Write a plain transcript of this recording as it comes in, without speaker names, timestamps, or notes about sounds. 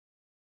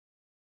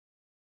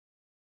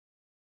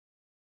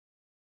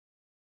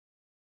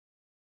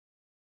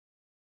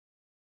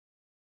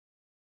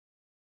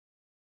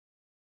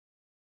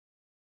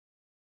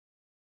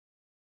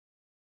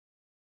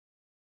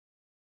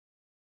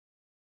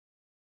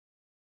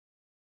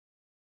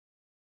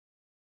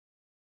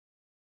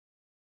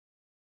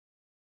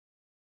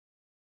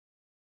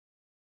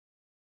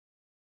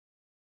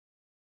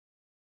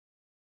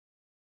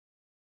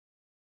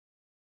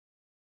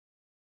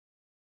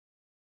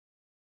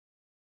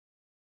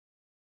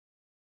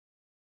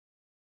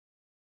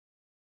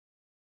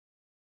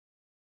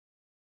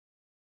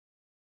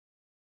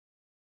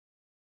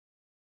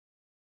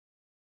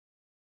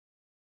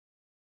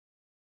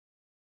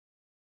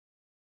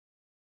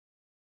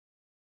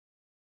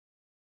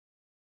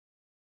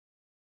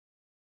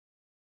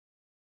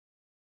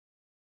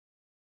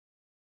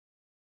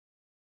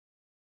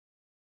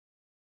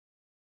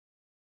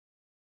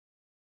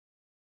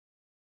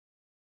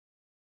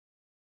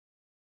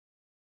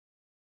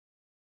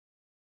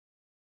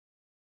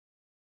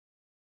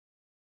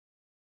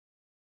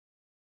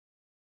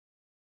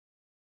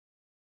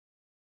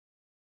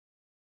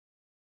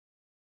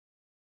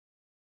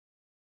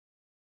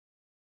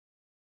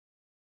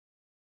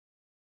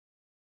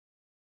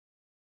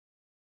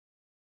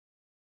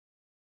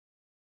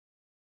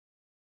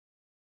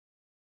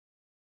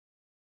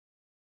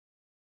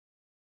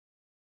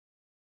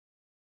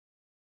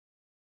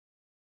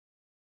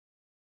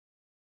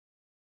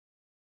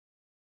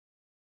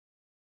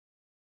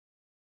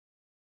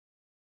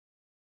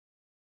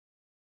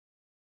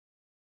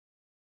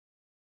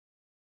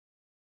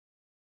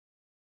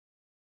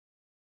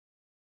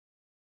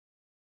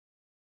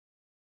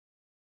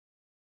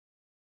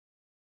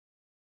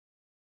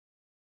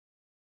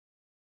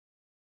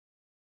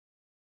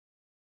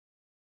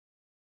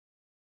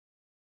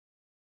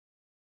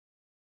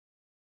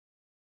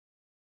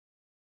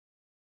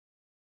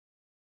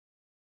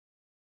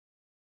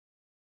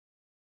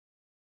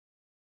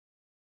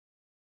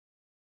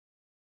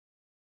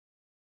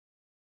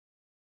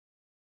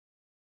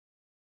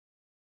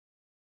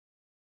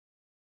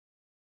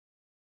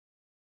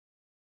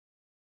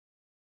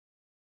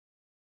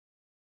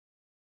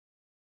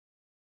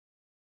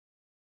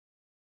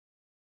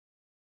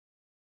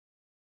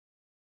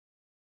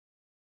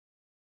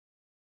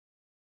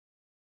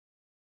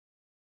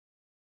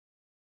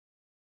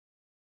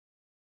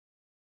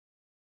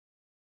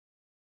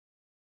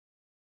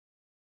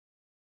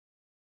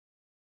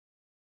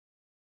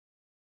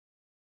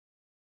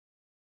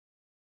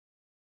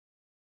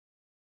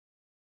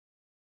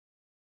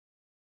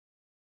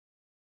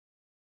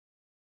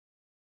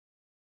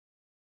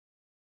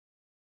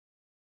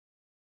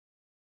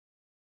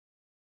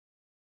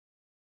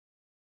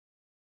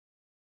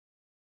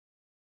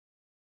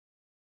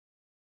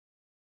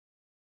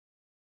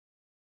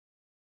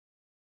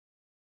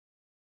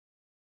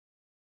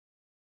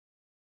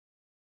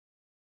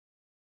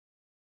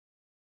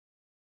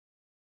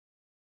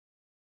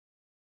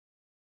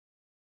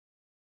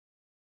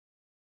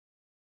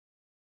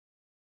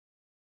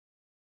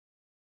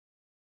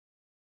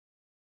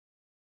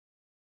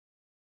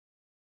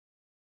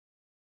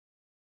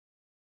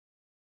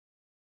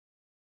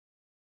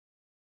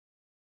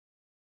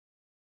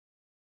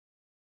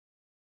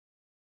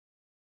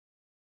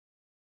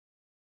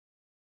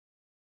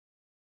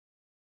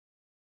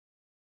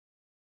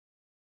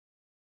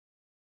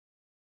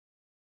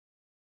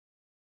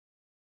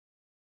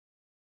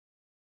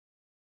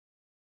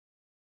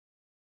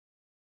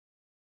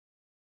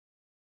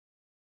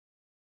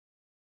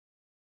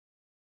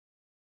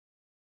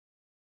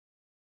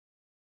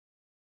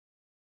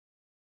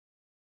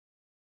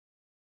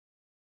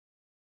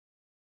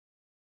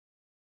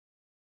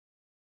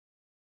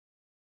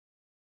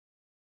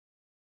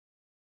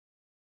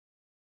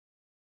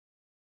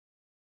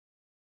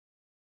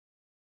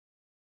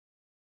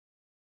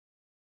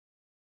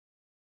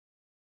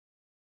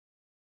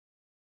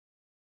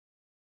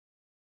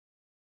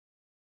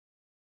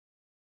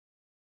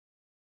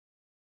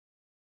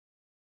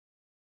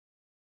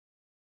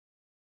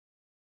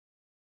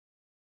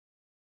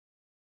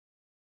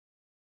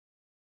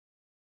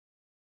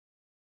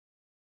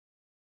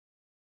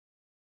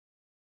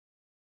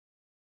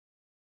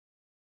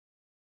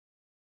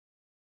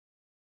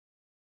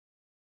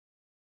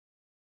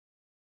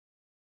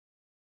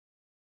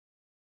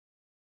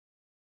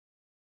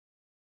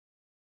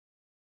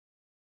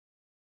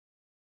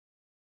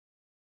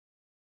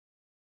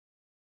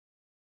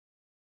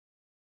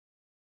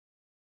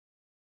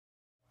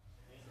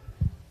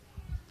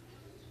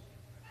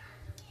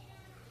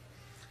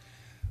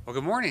Well,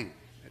 good morning.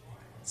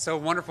 It's so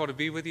wonderful to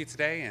be with you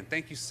today, and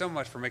thank you so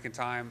much for making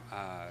time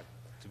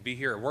to be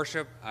here at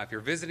worship. If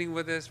you're visiting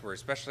with us, we're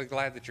especially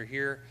glad that you're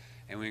here,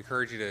 and we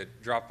encourage you to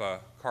drop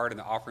a card in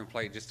the offering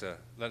plate just to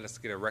let us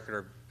get a record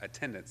of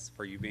attendance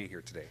for you being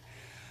here today.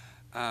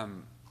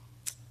 Um,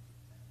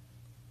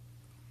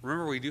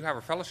 Remember, we do have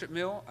a fellowship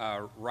meal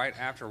right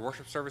after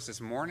worship service this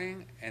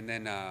morning, and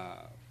then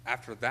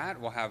after that,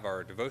 we'll have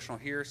our devotional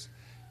here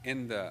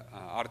in the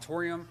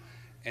auditorium,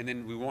 and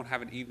then we won't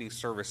have an evening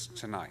service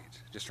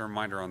tonight. Just a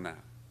reminder on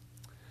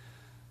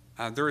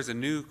that. There is a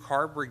new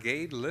Carb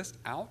Brigade list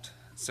out,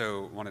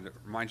 so wanted to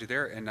remind you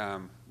there.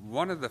 And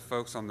one of the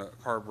folks on the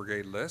Carb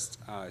Brigade list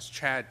is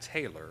Chad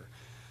Taylor,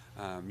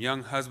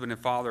 young husband and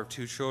father of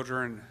 2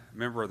 children,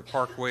 member of the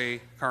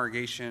Parkway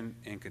congregation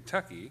in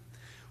Kentucky,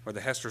 where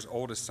the Hester's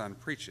oldest son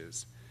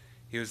preaches.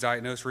 He was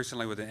diagnosed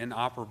recently with an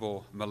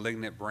inoperable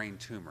malignant brain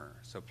tumor.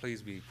 So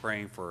please be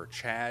praying for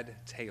Chad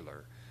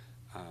Taylor,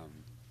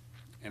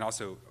 and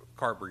also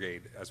Carb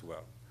Brigade as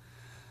well.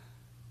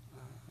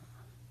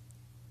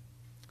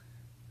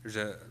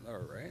 All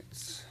right.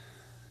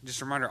 Just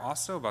a reminder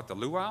also about the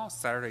luau,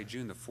 Saturday,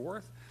 June the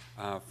 4th,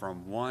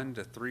 from 1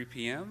 to 3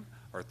 p.m.,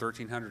 or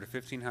 1300 to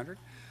 1500,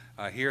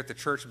 here at the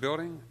church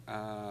building.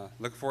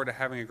 Looking forward to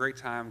having a great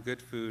time, good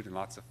food, and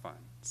lots of fun.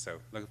 So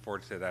looking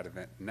forward to that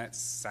event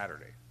next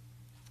Saturday.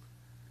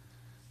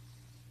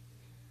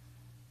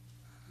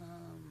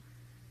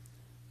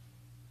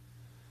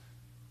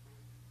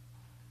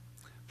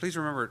 Please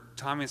remember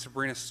Tommy and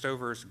Sabrina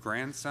Stover's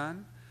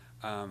grandson,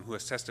 who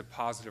has tested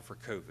positive for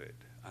COVID.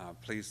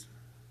 Please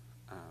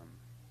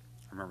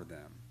remember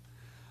them.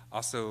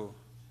 Also,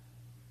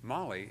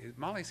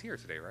 Molly's here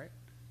today, right?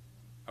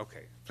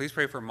 Okay. Please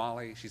pray for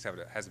Molly. She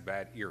has a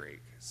bad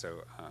earache,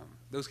 so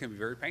those can be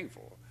very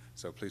painful.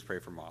 So please pray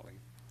for Molly.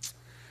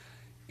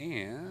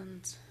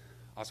 And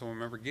also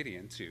remember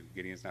Gideon too.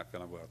 Gideon's not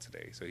feeling well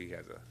today, so he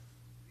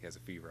has a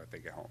fever, I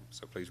think, at home.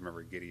 So please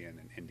remember Gideon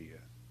and India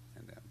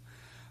and them.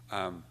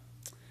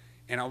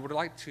 And I would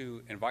like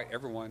to invite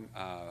everyone.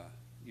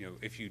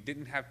 If you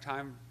didn't have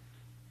time,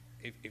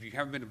 if you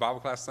haven't been to Bible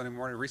class Sunday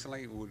morning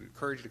recently, we would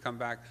encourage you to come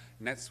back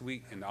next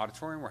week in the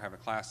auditorium. We're having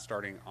a class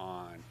starting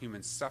on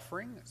human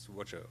suffering. It's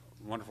such a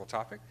wonderful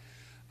topic.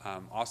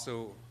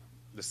 Also,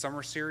 the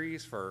summer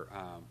series for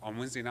on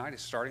Wednesday night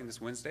is starting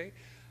this Wednesday.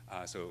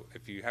 So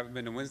if you haven't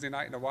been to Wednesday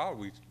night in a while,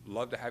 we'd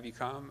love to have you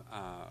come.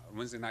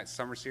 Wednesday night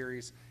summer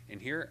series in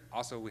here.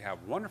 Also, we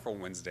have Wonderful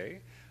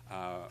Wednesday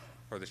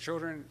for the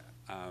children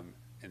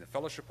in the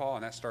fellowship hall,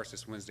 and that starts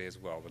this Wednesday as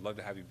well. We'd love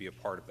to have you be a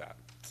part of that.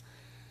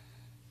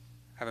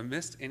 Have I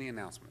missed any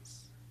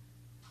announcements?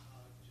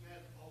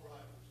 Jeanette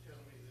Albright was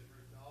telling me that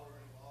her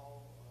daughter-in-law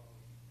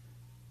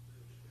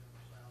lives down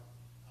South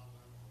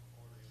Alabama or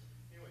Florida.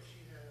 Anyway,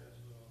 she's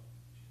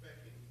back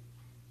in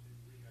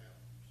rehab.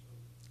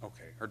 So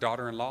Okay, her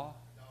daughter-in-law?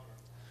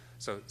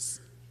 So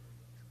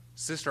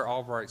Sister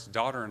Albright's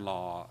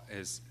daughter-in-law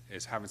is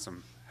having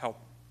some health.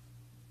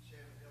 She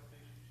had health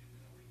issues. She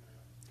was in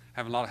rehab.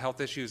 Having a lot of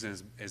health issues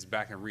and is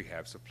back in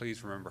rehab. So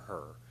please remember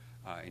her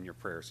in your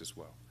prayers as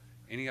well.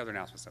 Any other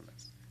announcements I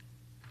missed?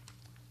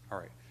 All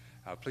right.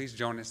 Please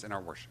join us in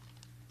our worship.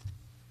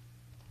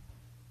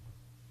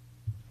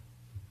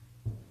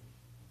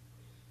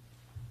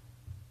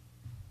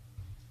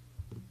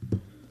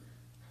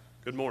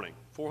 Good morning.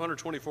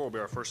 424 will be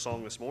our first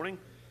song this morning.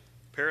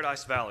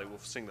 Paradise Valley will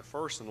sing the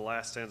first and the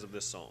last stanza of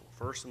this song.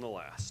 First and the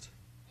last.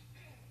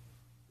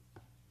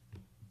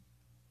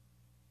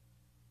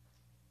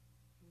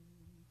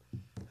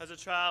 As I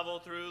travel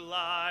through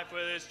life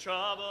with its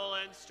trouble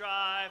and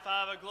strife,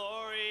 I've a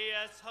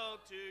glorious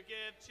hope to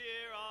give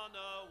cheer on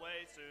the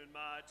way. Soon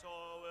my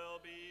toil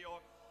will be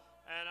o'er,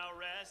 and I'll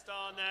rest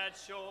on that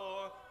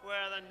shore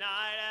where the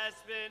night has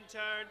been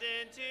turned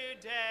into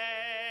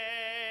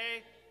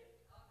day.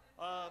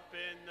 Up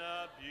in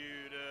the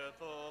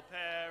beautiful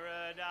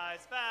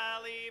Paradise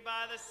Valley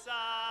by the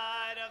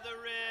side of the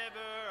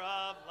river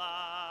of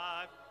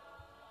life.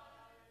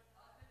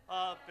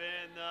 Up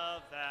in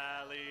the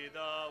valley,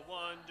 the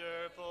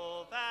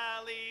wonderful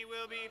valley,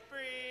 will be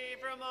free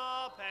from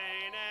all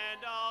pain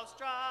and all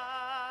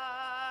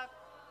strife.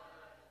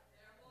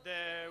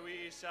 There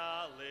we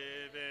shall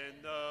live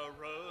in the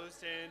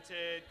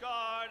rose-tinted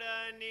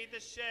garden, neath the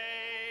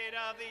shade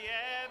of the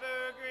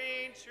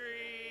evergreen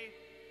tree.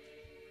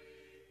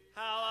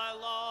 How I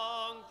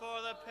long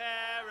for the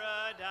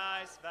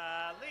Paradise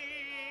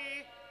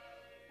Valley,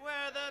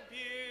 where the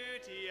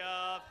beauty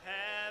of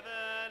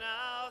heaven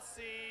I'll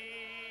see.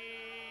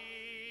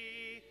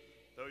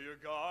 Though your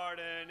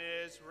garden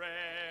is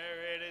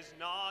rare, it is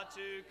not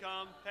to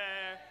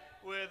compare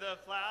with the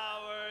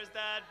flowers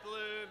that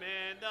bloom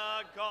in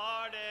the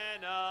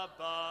garden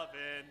above.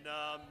 In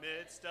the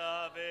midst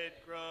of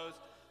it grows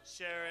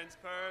Sharon's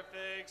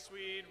perfect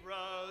sweet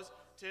rose.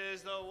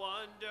 'Tis the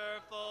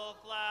wonderful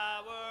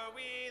flower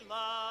we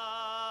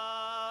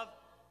love.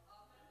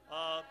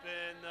 Up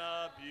in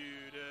the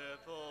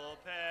beautiful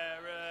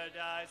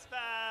Paradise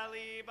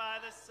Valley by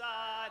the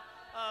side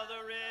of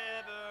the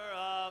river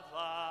of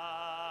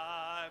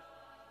life.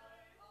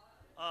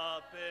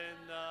 Up in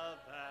the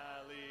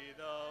valley,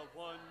 the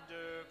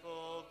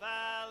wonderful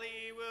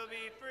valley, will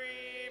be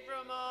free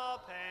from all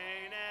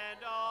pain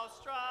and all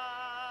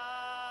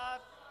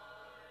strife.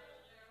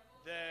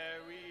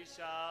 There we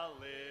shall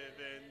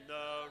live in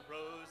the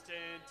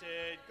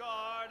rose-tinted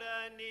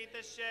garden, 'neath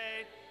the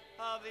shade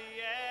of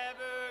the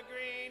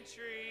evergreen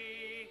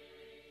tree.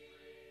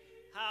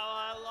 How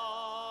I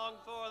long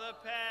for the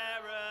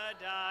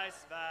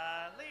Paradise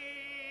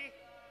Valley,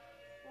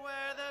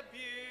 where the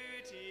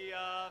beauty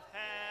of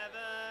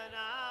heaven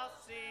I'll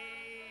see.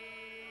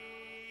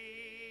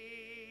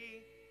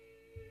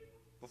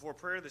 Before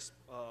prayer this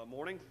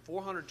morning,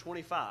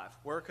 425,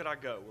 Where Could I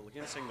Go? We'll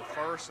again sing the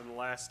first and the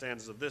last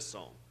stanzas of this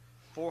song.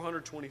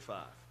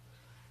 425.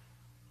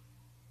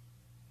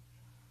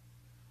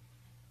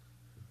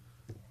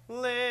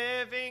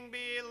 Living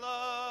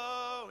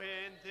below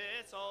in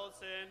this old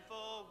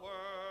sinful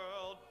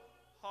world,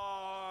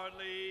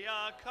 hardly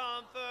a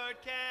comfort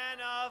can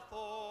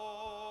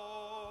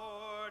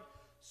afford.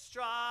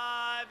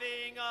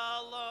 Striving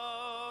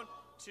alone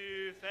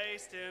to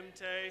face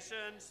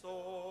temptation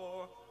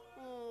sore,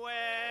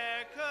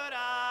 where could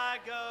I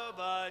go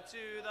but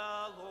to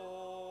the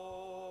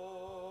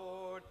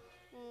Lord?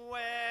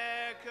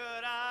 Where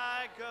could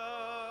I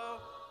go?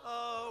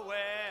 Oh,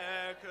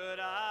 where could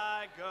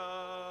I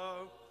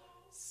go?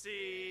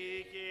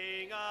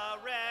 Seeking a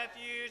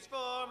refuge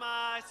for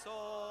my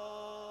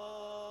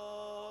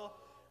soul,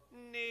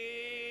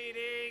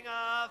 needing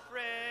a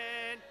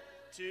friend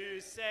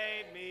to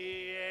save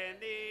me in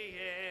the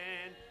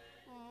end.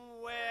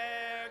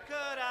 Where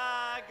could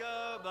I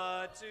go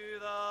but to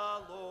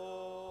the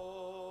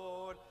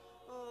Lord?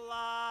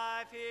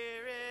 Life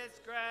here is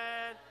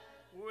grand,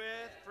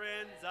 with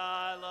friends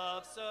I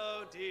love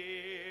so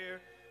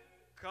dear.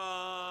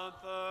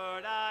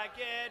 Comfort I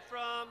get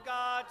from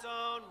God's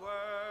own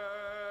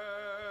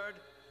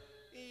word.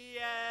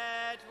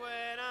 Yet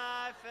when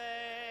I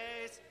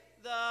face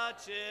the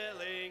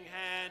chilling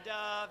hand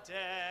of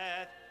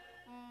death,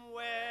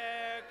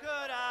 where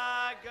could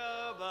I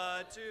go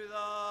but to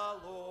the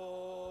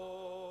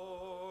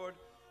Lord?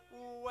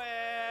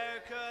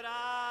 Where could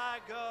I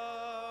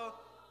go?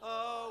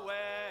 Oh,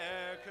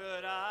 where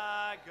could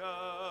I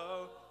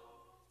go?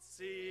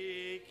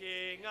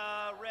 Seeking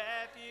a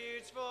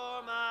refuge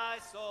for my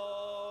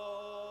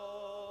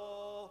soul,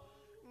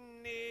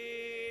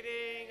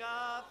 needing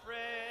a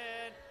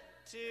friend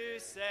to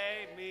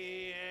save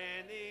me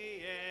in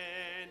the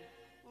end.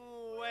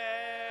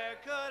 Where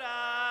could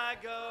I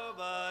go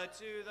but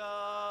to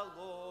the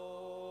Lord?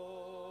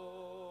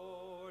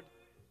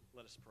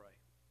 Let us pray.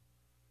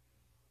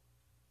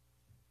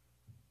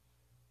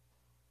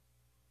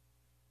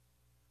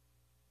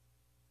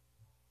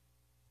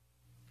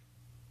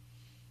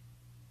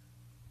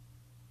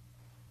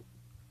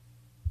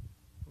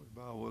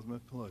 Bow with me,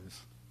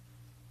 please.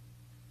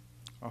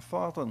 Our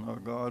Father and our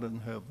God in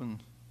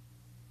heaven,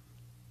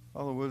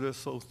 Father, we're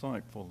just so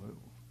thankful that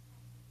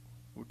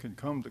we can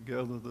come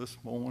together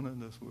this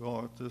morning as we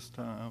are at this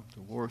time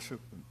to worship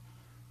and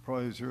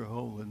praise your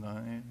holy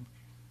name.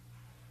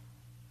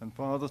 And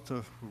Father,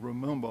 to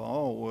remember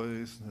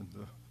always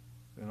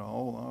in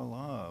all our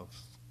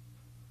lives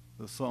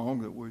the song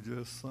that we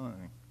just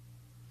sang.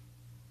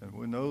 And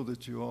we know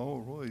that you're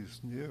always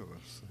near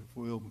us if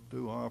we'll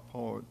do our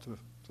part to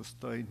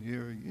stay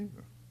near you.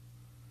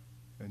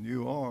 And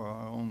you are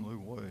our only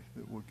way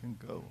that we can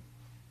go.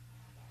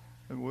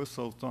 And we're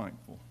so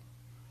thankful.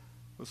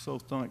 We're so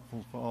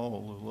thankful for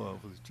all the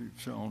love that you've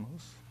shown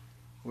us.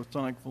 We're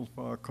thankful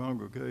for our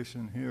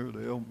congregation here at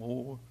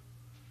Elmore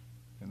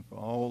and for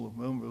all the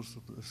members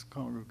of this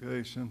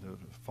congregation that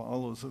are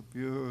followers of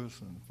yours,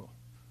 and for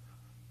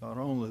not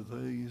only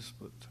these,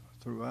 but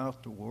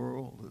throughout the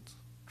world, it's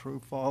true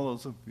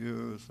followers of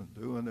yours and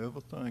doing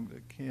everything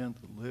they can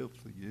to live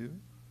for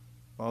you.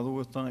 Father,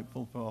 we're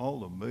thankful for all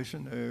the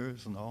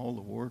missionaries and all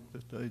the work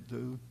that they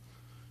do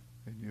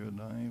in your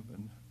name.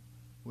 And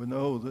we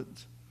know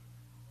that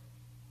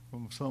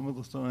from some of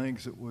the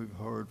things that we've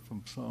heard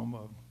from some,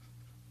 I've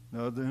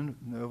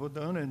never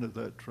done any of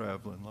that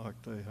traveling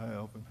like they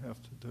have and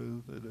have to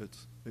do, that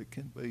it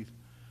can be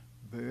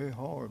very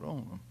hard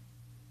on them.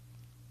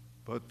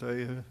 But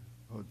they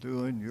are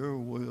doing your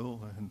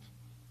will and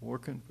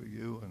working for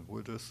you, and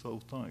we're just so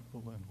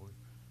thankful, and we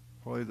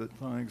pray that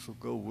things will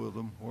go with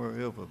them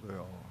wherever they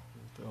are,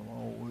 that they'll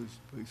always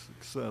be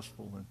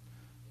successful in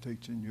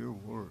teaching your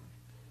word.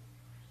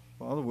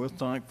 Father, we're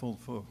thankful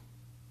for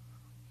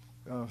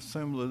our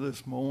assembly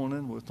this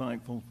morning. We're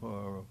thankful for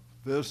our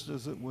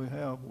visitors that we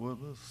have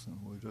with us,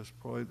 and we just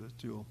pray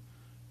that you'll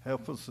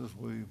help us as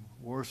we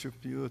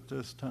worship you at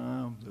this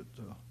time,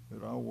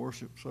 that our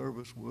worship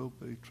service will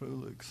be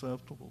truly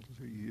acceptable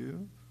to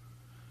you.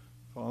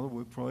 Father,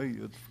 we pray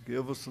you'd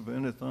forgive us of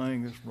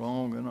anything that's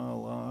wrong in our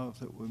lives,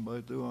 that we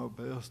may do our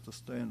best to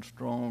stand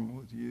strong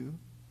with you.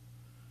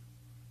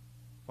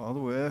 Father,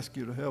 we ask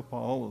you to help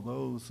all of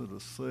those that are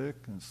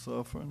sick and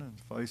suffering and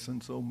facing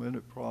so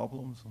many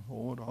problems. And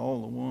Lord, all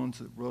the ones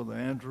that Brother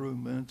Andrew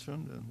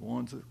mentioned and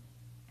ones that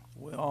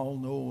we all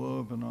know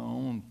of in our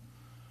own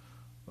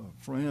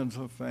friends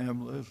or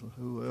families or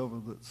whoever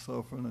that's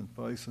suffering and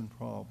facing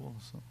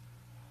problems.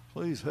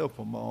 Please help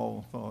them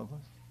all, Father.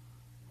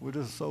 We're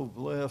just so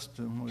blessed,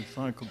 and we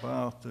think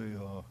about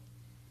the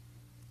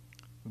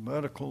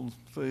medical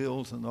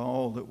fields and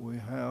all that we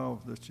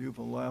have that you've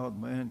allowed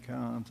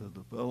mankind to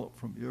develop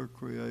from your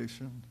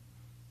creation.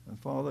 And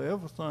Father,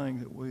 everything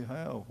that we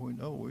have, we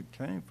know it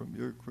came from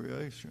your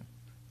creation,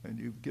 and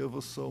you've given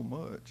us so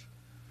much.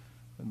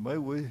 And may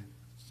we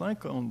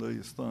think on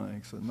these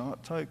things and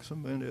not take so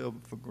many of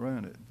them for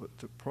granted, but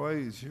to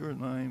praise your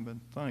name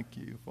and thank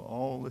you for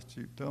all that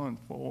you've done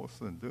for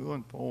us and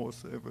doing for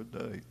us every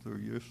day through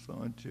your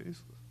Son,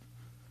 Jesus.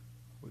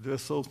 We're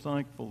just so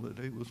thankful that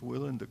he was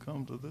willing to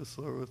come to this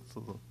earth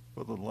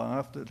for the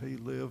life that he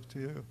lived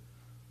here.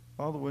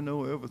 Father, we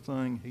know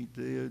everything he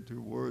did.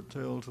 Your word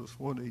tells us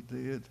what he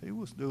did. He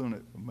was doing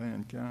it for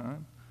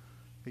mankind.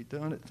 He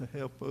done it to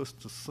help us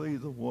to see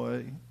the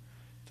way,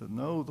 to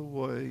know the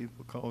way,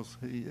 because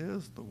he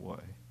is the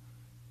way.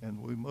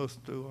 And we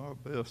must do our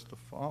best to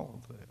follow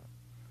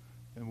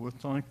that. And we're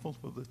thankful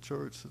for the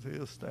church that he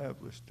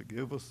established to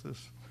give us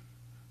this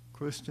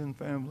Christian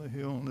family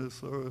here on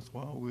this earth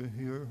while we're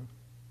here,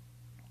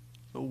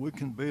 so we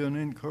can be an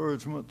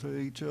encouragement to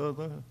each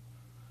other,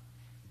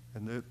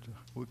 and that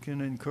we can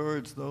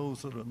encourage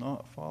those that are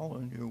not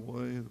following your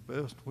way the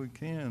best we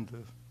can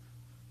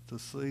to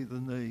see the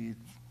need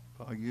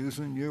by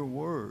using your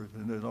word.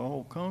 And it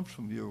all comes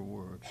from your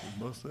word.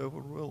 We must ever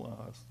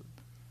realize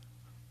that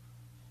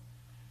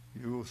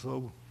you were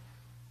so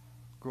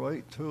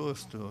great to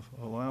us to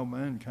allow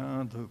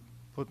mankind to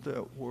put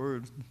that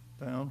word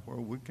down where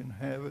we can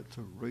have it,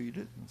 to read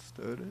it and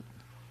study it.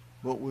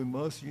 But we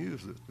must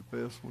use it the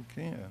best we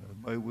can,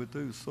 and may we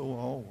do so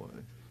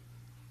always.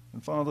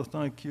 And Father,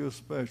 thank you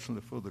especially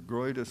for the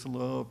greatest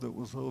love that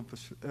was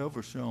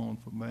ever shown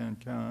for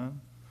mankind,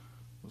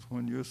 was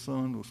when your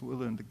Son was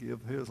willing to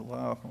give his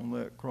life on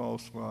that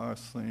cross for our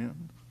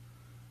sins.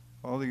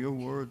 Father, your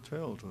word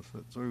tells us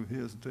that through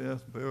his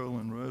death, burial,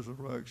 and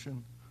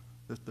resurrection,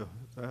 that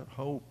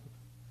hope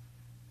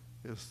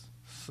is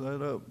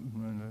set up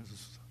and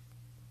is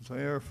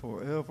there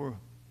forever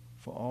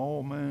for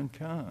all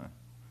mankind.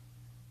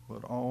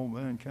 But all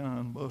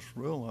mankind must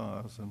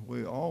realize, and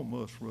we all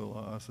must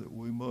realize, that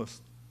we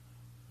must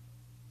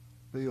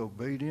be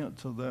obedient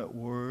to that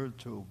word,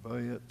 to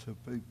obey it, to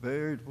be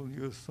buried with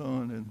your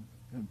Son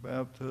in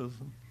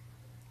baptism,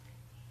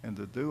 and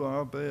to do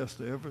our best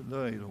every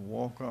day to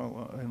walk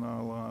in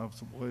our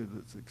lives the way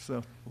that's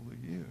acceptable to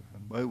you.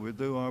 And may we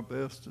do our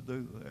best to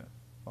do that.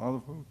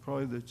 Father, we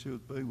pray that you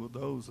would be with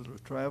those that are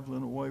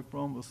traveling away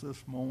from us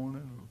this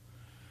morning.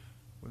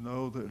 We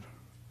know that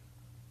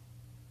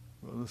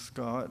Brother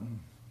Scott and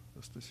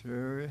Sister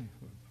Sherry,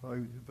 we pray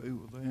you be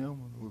with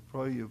them. And we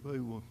pray you be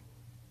with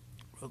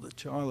Brother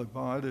Charlie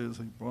Bida as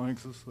he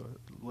brings us a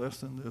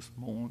lesson this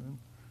morning.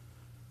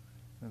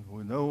 And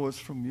we know it's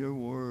from your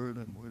word,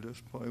 and we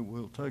just pray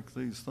we'll take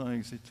these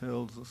things he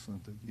tells us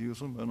and to use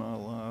them in our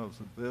lives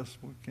the best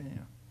we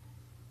can.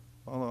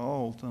 Father,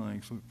 all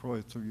things we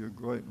pray through your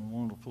great and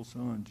wonderful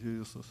Son,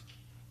 Jesus.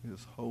 In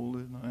his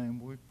holy name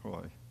we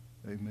pray.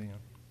 Amen.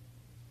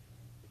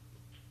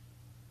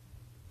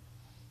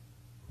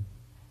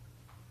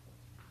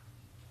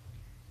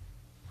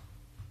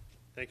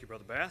 Thank you,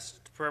 Brother Bass.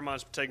 The prayer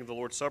mind's taking the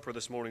Lord's Supper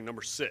this morning,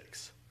 number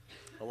 6.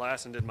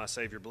 Alas, and did my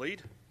Savior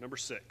bleed? Number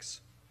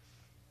 6.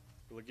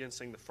 We'll again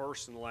sing the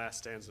first and the last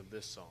stanza of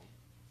this song.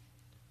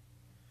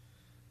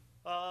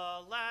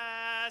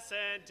 Alas,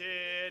 and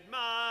did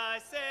my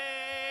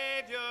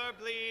Savior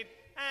bleed,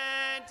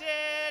 and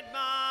did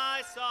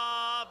my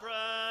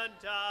sovereign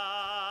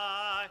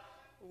die?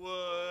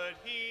 Would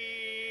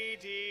he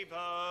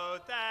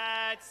devote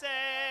that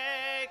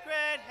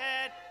sacred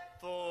head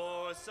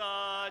for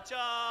such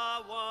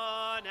a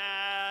one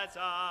as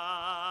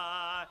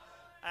I?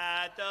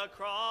 At the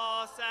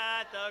cross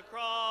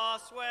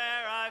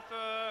where I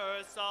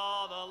first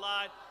saw the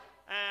light,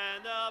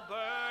 and the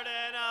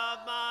burden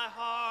of my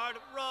heart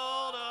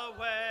rolled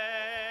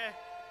away.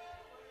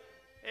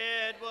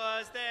 It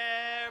was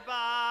there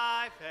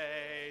by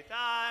faith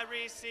I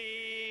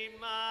received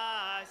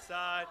my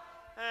sight,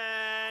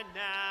 and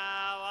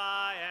now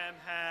I am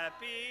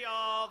happy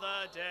all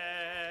the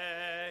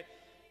day.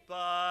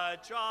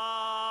 But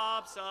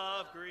drops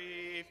of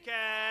grief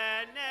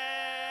can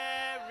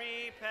ne'er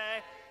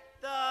repay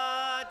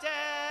the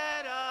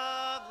debt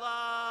of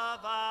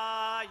love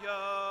I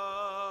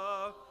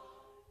owe.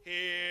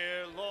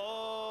 Here,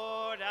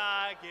 Lord,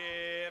 I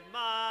give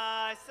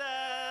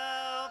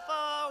myself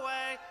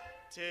away.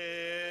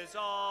 'Tis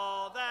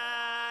all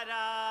that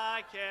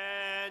I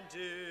can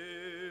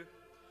do.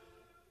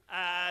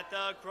 At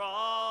the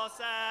cross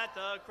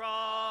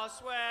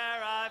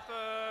where I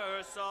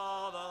first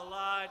saw the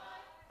light,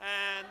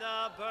 and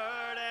the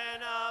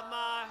burden of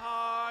my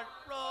heart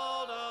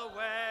rolled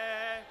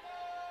away.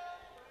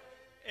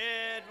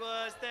 It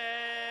was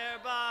there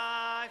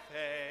by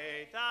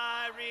faith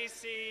I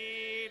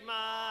received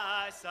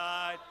my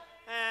sight,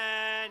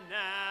 and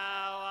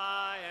now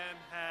I am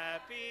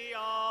happy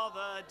all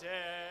the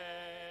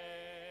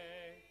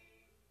day.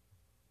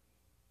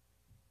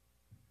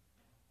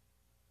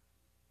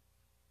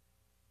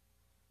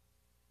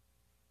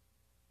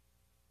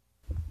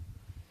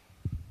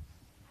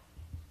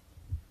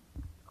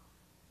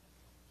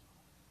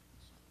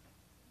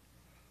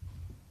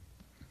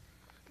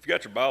 If you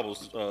got your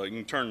Bibles, you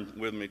can turn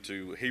with me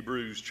to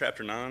Hebrews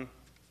chapter 9.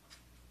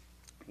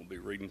 We'll be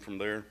reading from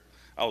there.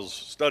 I was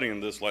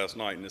studying this last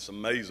night, and it's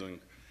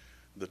amazing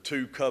the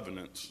two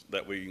covenants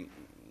that we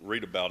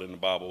read about in the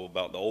Bible,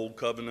 about the old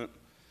covenant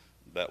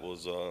that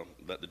was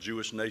that the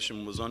Jewish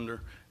nation was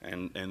under,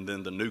 and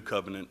then the new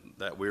covenant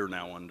that we're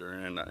now under.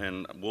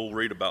 And we'll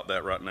read about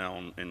that right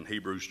now in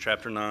Hebrews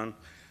chapter 9,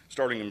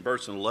 starting in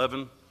verse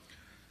 11.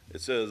 It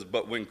says,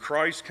 "But when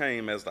Christ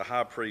came as the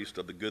high priest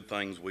of the good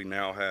things we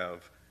now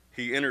have,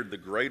 he entered the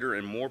greater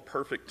and more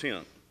perfect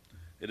tent.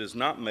 It is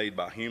not made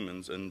by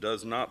humans and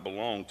does not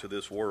belong to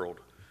this world.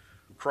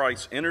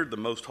 Christ entered the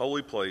most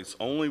holy place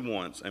only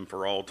once and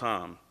for all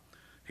time.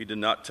 He did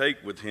not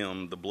take with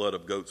him the blood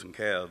of goats and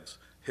calves.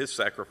 His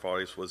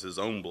sacrifice was his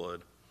own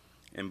blood,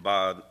 and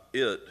by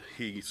it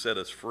he set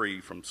us free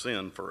from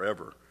sin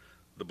forever.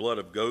 The blood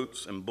of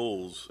goats and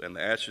bulls and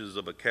the ashes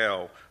of a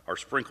cow are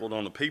sprinkled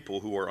on the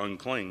people who are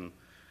unclean,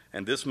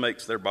 and this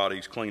makes their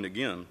bodies clean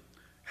again.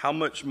 How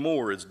much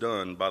more is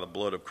done by the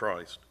blood of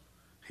Christ?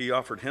 He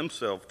offered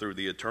himself through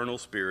the eternal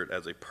Spirit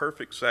as a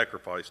perfect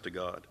sacrifice to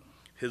God.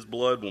 His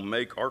blood will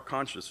make our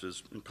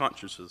consciences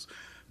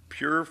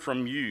pure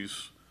from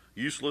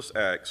useless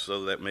acts,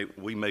 so that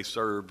we may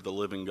serve the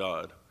living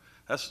God."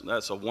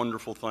 That's a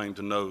wonderful thing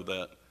to know,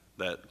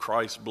 that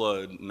Christ's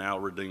blood now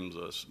redeems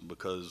us.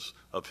 Because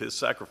of his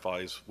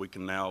sacrifice, we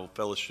can now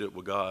fellowship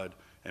with God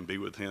and be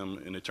with him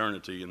in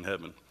eternity in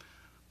heaven.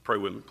 Pray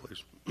with me,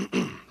 please.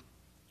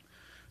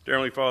 Dear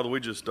Heavenly Father,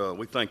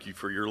 we thank you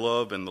for your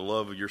love and the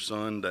love of your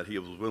Son, that he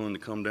was willing to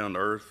come down to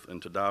earth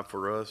and to die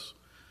for us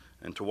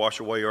and to wash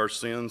away our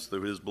sins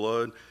through his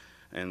blood,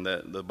 and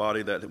that the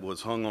body that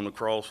was hung on the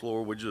cross,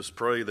 Lord, we just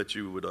pray that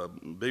you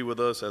would be with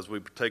us as we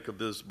partake of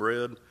this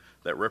bread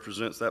that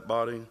represents that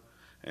body,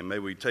 and may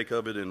we take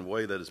of it in a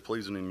way that is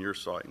pleasing in your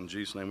sight. In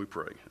Jesus' name we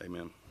pray.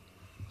 Amen.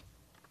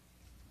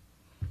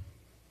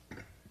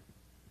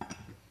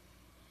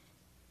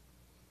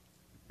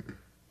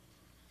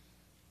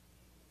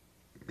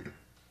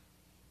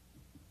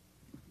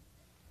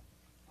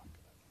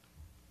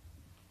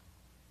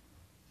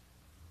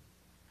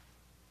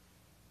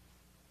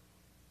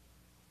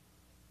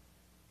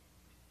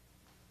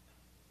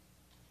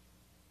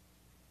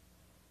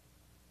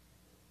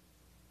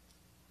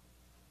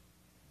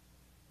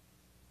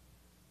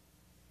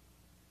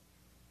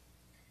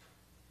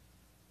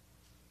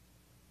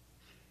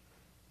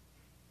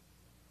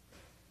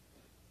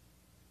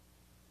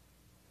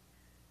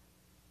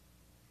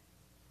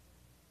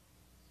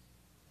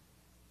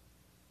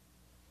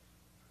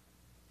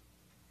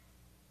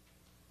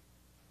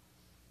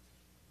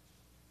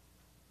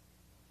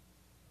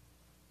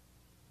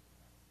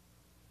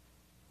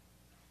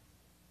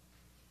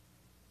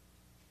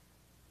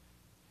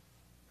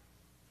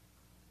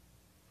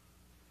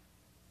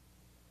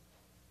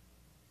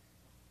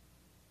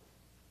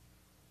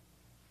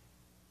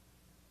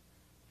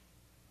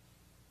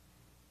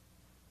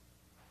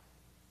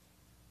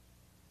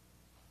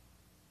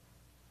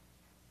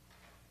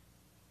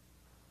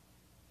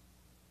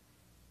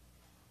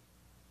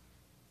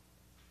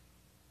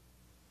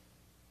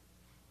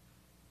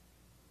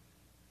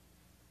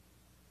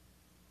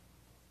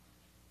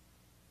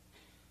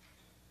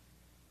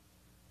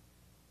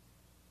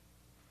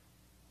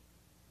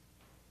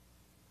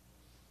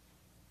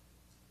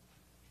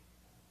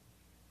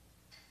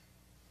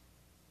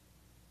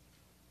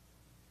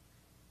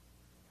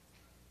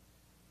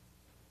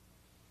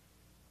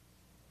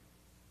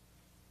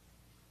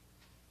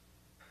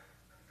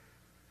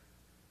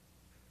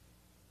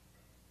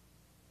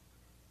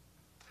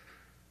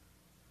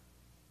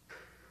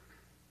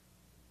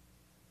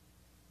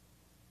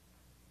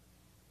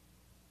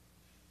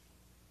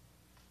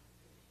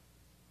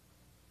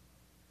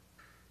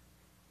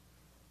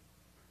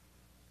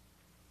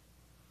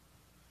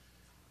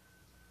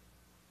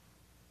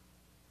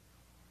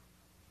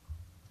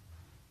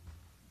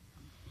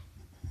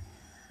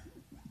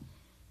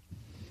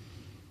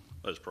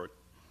 Let's pray.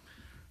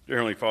 Dear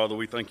Heavenly Father,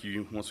 we thank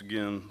you once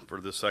again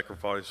for this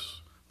sacrifice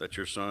that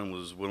your Son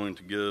was willing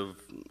to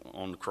give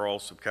on the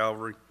cross of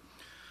Calvary.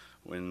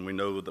 When we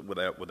know that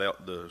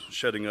without the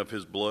shedding of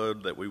his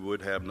blood, that we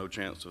would have no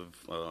chance of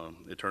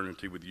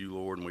eternity with you,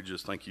 Lord. And we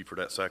just thank you for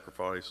that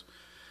sacrifice.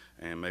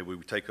 And may we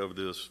take over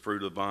this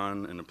fruit of the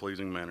vine in a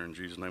pleasing manner. In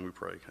Jesus' name we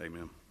pray.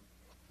 Amen.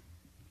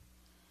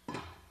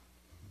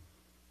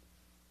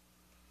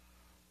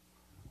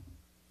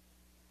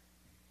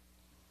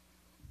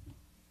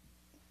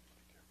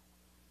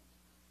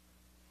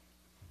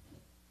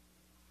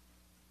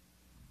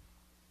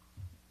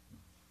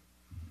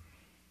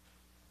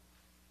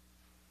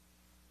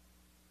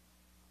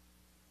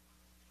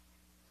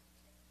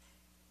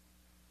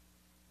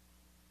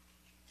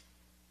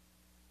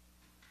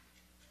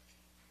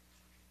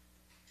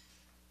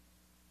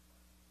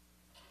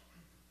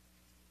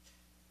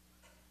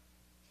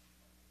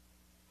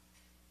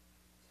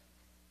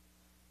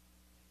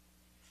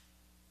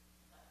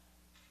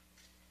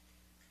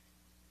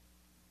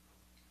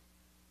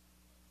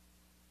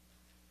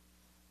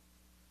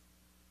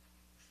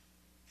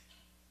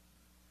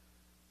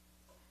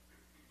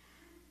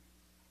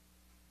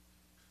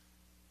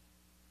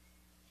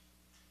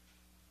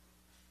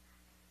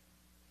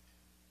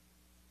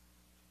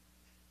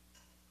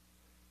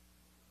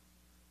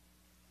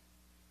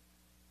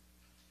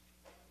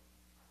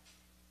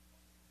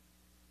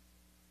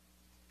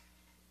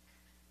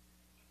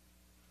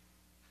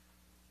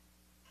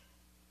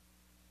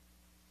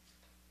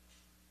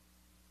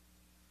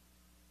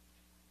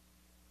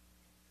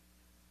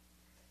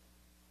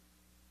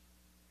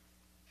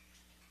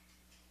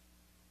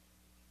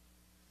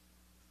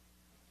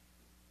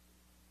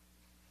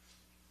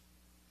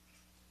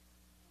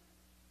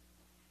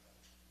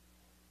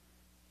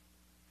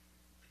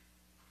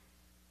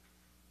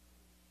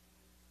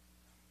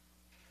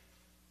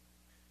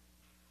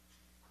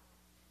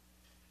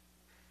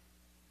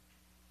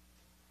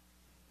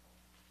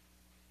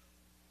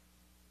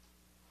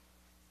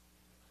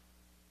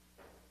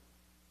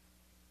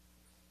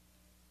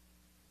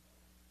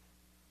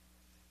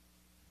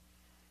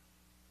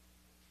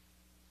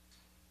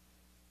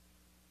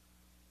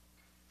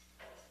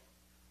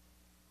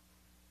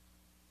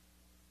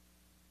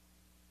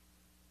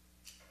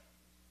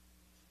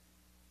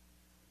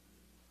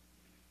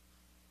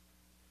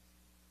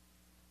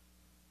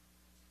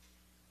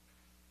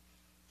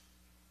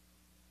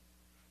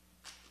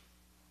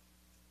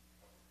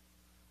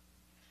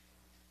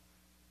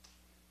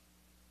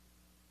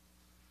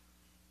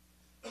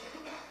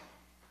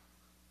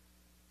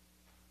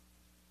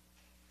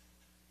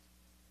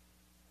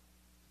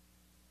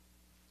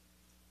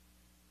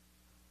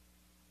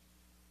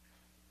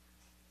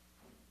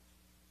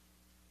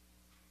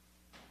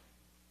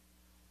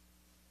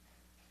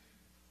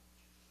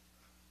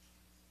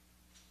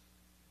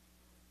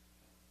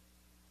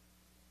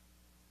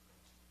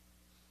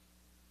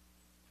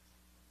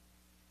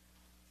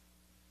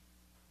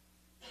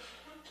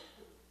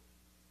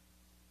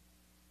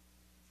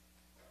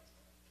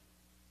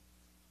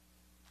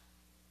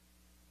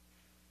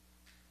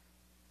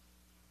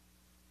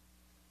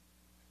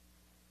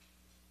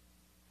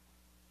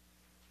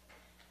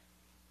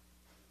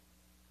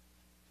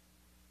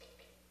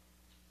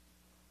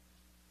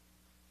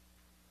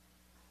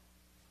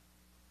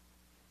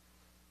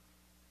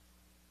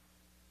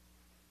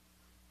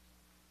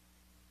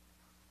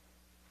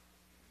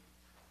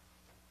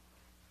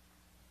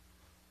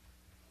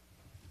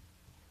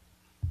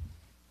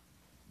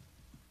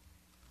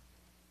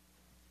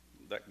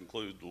 that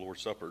concludes the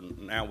Lord's Supper.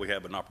 Now we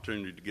have an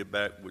opportunity to give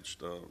back which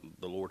the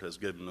Lord has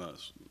given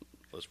us.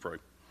 Let's pray.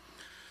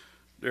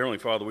 Dear Heavenly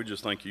Father, we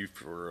just thank you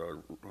for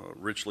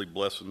richly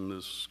blessing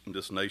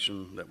this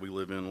nation that we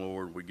live in,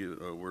 Lord.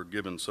 We're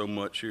given so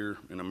much here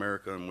in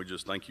America, and we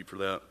just thank you for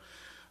that.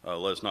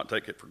 Let us not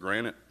take it for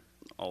granted,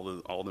 all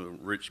the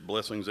rich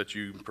blessings that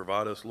you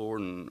provide us,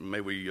 Lord, and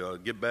may we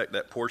give back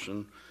that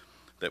portion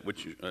that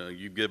which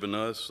you've given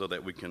us so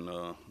that we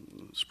can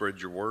spread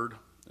your word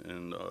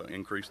and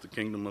increase the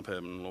kingdom of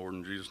heaven, Lord.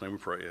 In Jesus' name we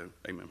pray,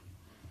 amen.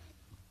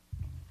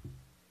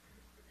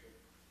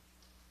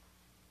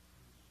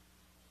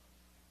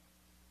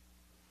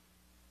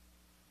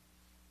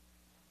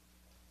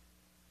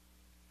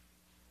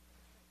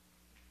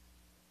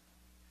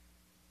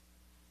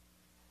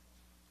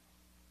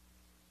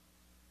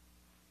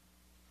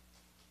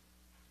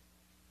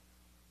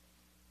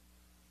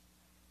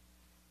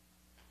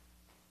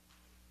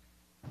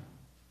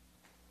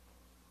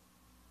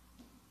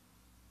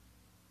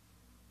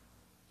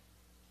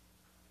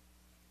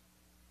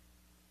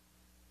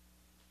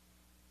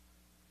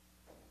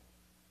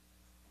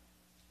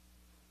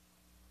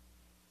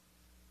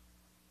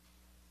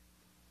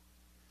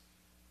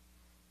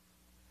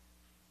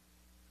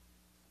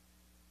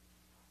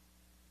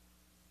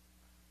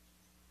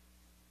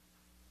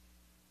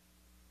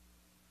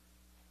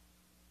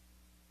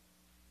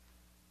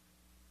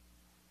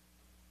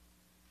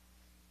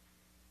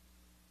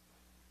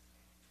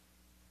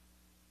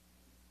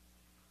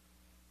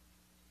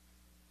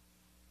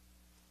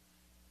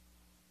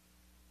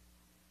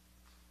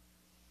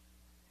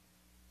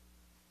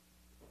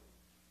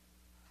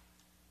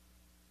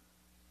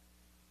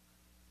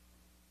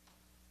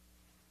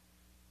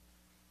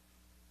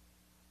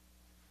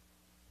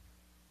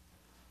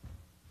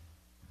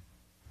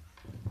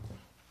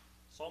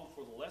 Psalm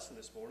before the lesson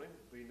this morning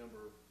will be number,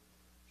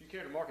 if you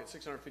care to mark it,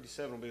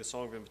 657 will be the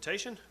song of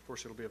invitation. Of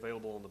course, it'll be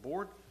available on the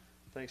board.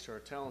 Thanks to our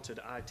talented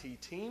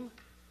IT team.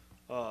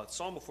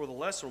 Psalm before the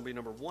lesson will be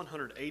number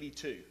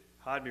 182.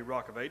 Hide Me,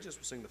 Rock of Ages.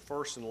 We'll sing the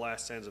first and the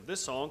last stanza of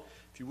this song.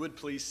 If you would,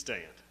 please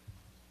stand.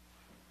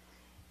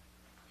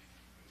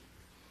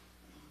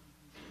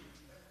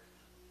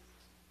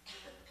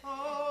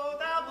 Oh,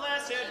 thou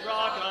blessed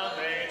Rock of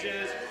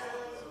Ages,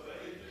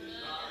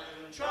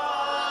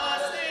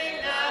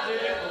 trusting now,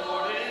 dear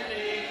Lord, in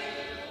thee.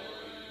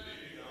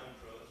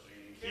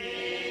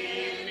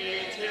 Keep me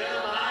till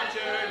my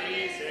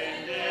journey's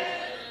ended,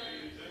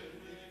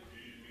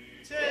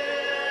 till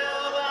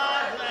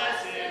thy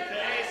blessed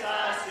face I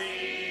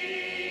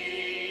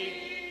see.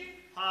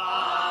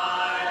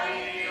 Hide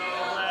me, O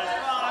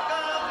blessed Rock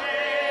of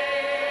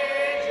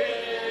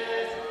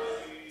Ages,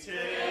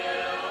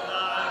 till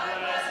thy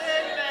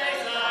blessed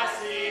face I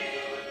see.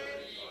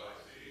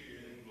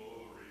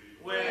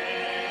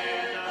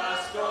 When the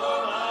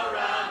storm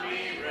around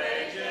me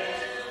rages,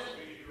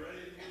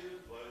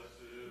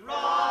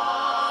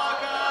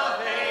 Rock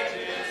of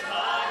Ages,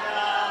 hide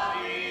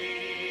thou me.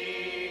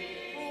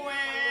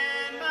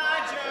 When my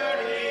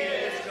journey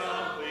is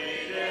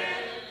completed,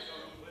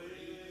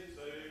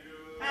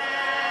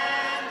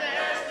 and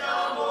there's no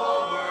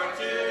more work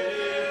to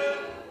do,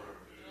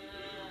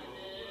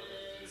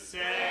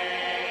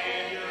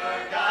 Savior,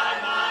 guide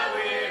my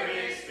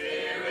weary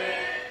spirit.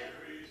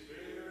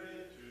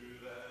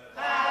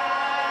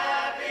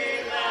 Happy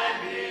land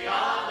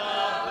beyond the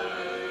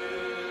blue.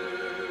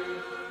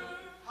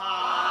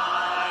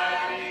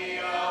 Hide me,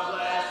 O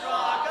blessed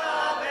Rock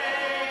of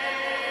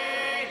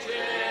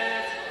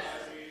Ages,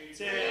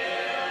 till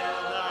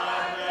thy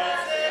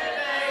blessed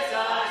face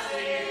I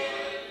see.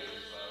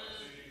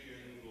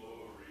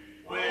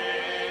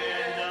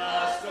 When the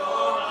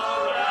storm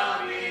around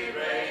me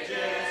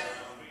rages,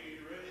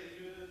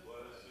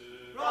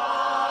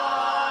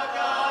 Rock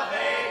of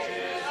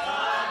Ages,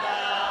 hide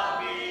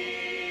thou me.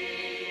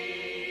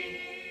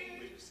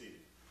 Please be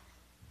seated.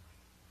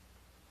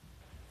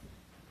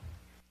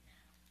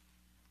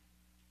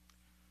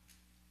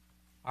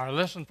 Our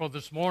lesson for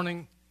this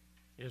morning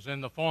is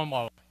in the form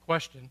of a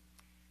question.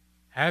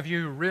 Have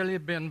you really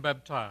been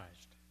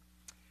baptized?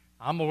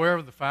 I'm aware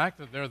of the fact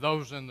that there are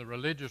those in the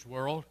religious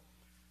world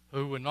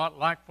who would not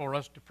like for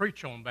us to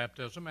preach on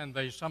baptism, and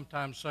they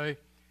sometimes say,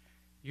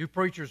 you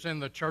preachers in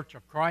the Church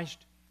of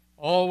Christ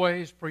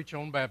always preach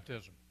on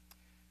baptism.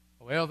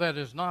 Well, that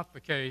is not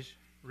the case,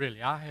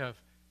 really. I have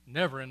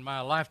never in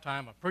my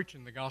lifetime of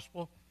preaching the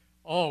gospel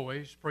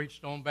always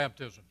preached on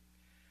baptism.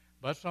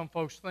 But some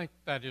folks think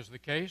that is the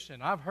case,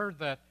 and I've heard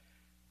that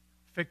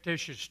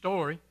fictitious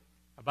story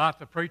about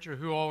the preacher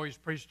who always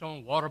preached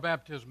on water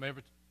baptism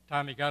every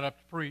time he got up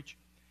to preach.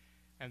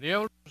 And the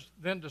elders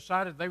then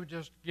decided they would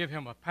just give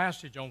him a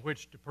passage on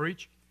which to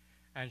preach,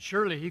 and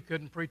surely he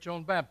couldn't preach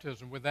on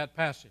baptism with that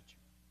passage.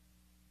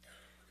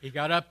 He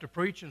got up to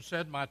preach and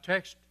said, my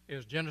text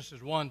is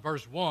Genesis 1,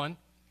 verse 1.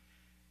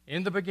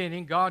 In the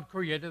beginning, God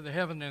created the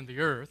heaven and the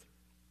earth.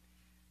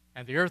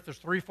 And the earth is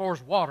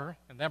 3/4 water,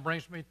 and that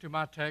brings me to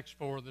my text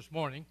for this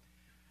morning,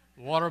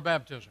 water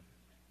baptism.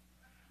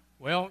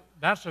 Well,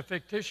 that's a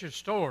fictitious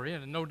story,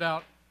 and no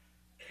doubt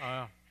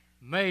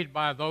made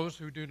by those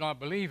who do not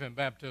believe in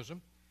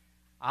baptism.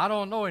 I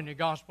don't know any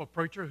gospel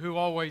preacher who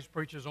always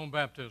preaches on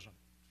baptism.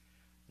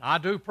 Now, I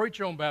do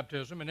preach on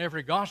baptism, and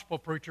every gospel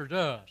preacher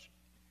does.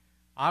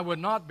 I would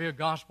not be a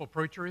gospel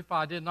preacher if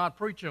I did not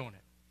preach on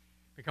it,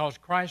 because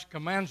Christ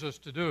commands us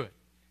to do it.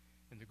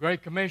 In the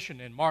Great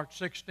Commission in Mark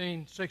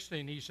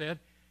 16:16, he said,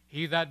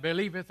 "He that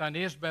believeth and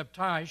is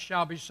baptized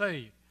shall be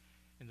saved."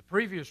 In the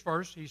previous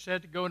verse, he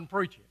said to go and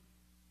preach it.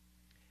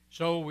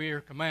 So we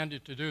are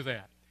commanded to do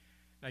that.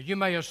 Now, you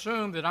may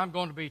assume that I'm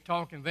going to be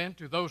talking then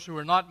to those who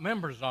are not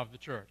members of the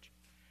church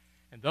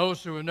and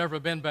those who have never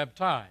been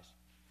baptized,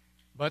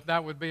 but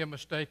that would be a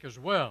mistake as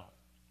well.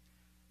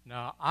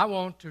 Now, I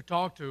want to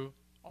talk to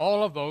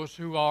all of those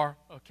who are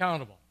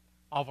accountable,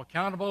 of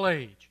accountable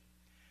age,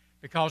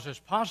 because it's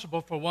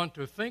possible for one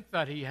to think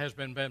that he has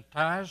been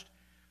baptized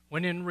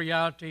when in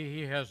reality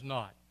he has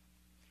not.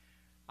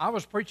 I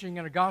was preaching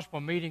in a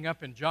gospel meeting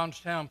up in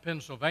Johnstown,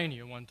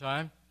 Pennsylvania one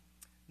time,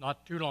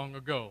 not too long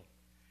ago.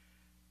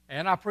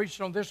 And I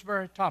preached on this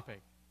very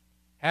topic.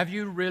 Have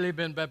you really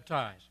been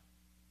baptized?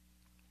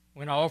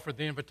 When I offered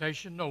the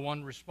invitation, no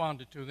one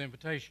responded to the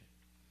invitation.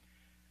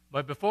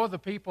 But before the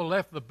people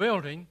left the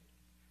building,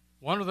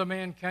 one of the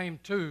men came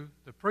to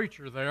the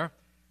preacher there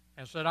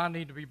and said, "I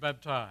need to be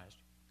baptized."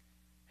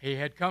 He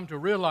had come to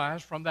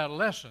realize from that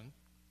lesson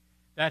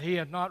that he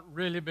had not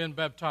really been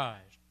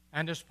baptized.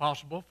 And it's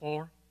possible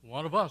for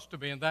one of us to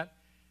be in that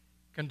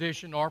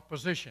condition or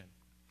position.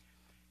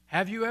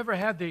 Have you ever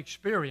had the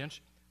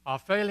experience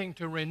of failing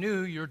to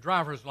renew your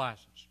driver's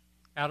license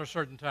at a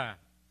certain time?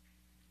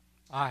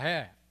 I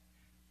have.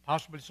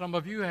 Possibly some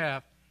of you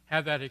have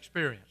had that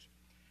experience.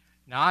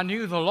 Now, I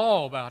knew the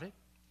law about it.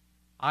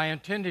 I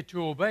intended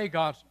to obey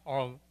God's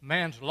or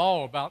man's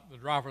law about the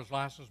driver's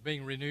license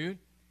being renewed.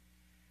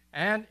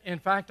 And, in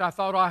fact, I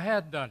thought I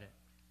had done it.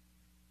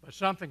 But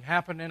something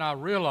happened and I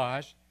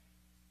realized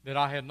that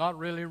I had not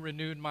really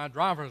renewed my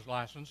driver's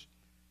license,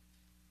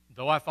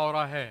 though I thought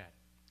I had.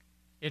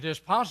 It is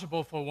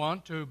possible for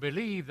one to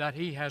believe that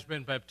he has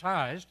been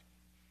baptized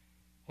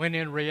when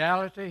in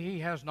reality he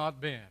has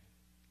not been.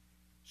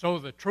 So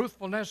the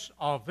truthfulness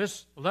of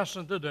this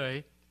lesson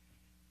today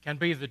can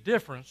be the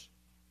difference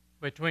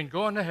between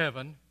going to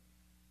heaven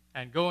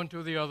and going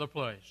to the other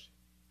place,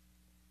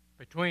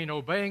 between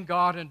obeying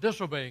God and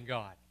disobeying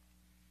God.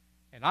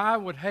 And I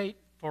would hate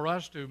for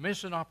us to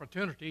miss an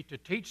opportunity to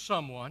teach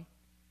someone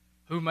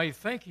who may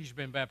think he's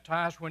been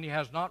baptized when he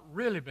has not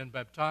really been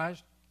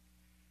baptized,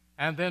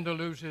 and then to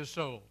lose his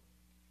soul.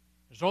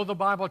 So the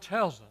Bible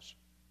tells us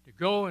to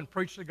go and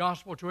preach the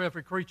gospel to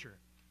every creature.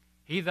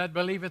 He that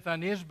believeth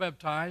and is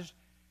baptized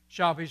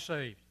shall be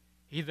saved.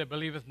 He that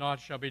believeth not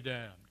shall be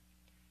damned.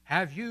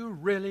 Have you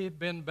really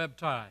been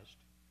baptized?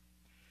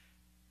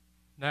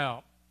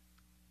 Now,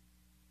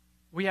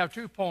 we have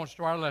 2 points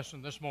to our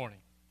lesson this morning.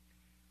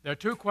 There are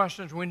 2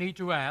 questions we need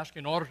to ask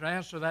in order to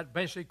answer that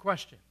basic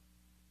question.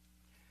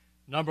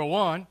 Number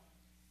 1,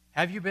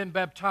 have you been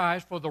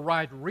baptized for the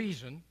right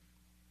reason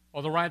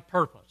or the right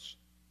purpose?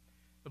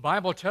 The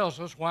Bible tells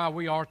us why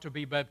we are to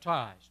be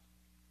baptized.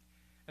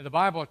 And the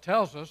Bible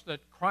tells us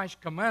that Christ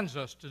commands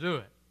us to do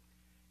it.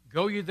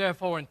 Go ye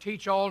therefore and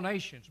teach all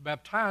nations,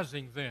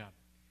 baptizing them.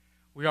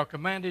 We are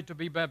commanded to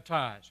be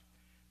baptized.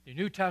 The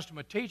New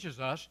Testament teaches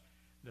us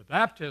that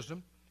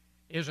baptism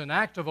is an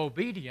act of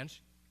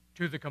obedience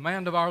to the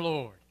command of our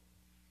Lord.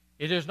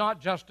 It is not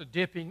just a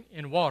dipping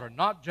in water,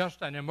 not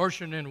just an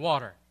immersion in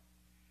water.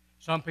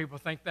 Some people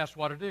think that's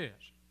what it is.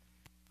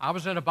 I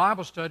was in a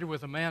Bible study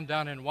with a man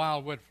down in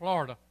Wildwood,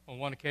 Florida on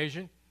one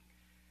occasion,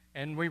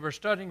 and we were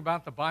studying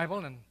about the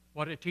Bible and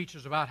what it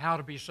teaches about how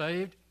to be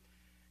saved.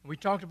 We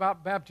talked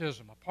about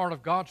baptism, a part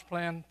of God's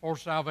plan for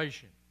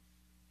salvation.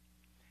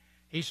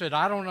 He said,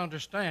 "I don't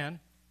understand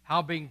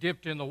how being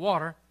dipped in the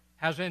water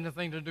has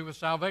anything to do with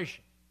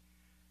salvation."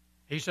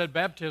 He said,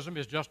 "Baptism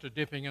is just a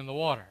dipping in the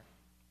water."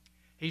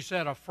 He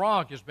said, "A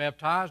frog is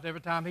baptized every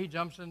time he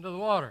jumps into the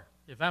water,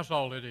 if that's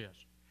all it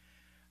is."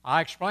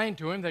 I explained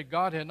to him that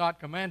God had not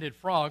commanded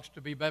frogs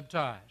to be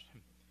baptized.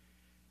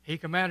 He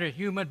commanded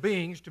human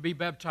beings to be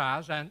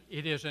baptized, and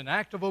it is an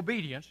act of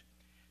obedience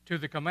to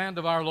the command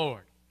of our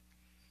Lord.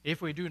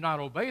 If we do not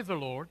obey the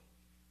Lord,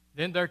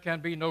 then there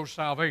can be no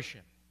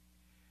salvation.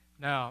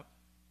 Now,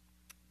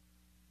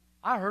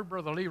 I heard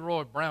Brother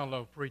Leroy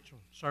Brownlow preach on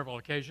several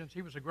occasions.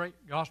 He was a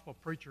great gospel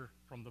preacher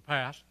from the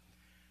past.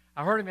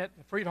 I heard him at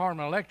the Freed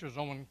Hardeman lectures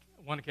on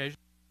one occasion.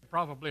 You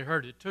probably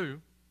heard it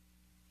too.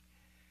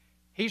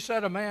 He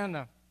said a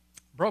man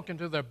broke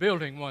into their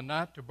building one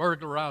night to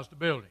burglarize the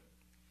building.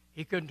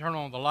 He couldn't turn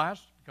on the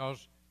lights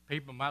because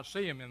people might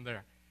see him in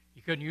there.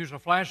 He couldn't use a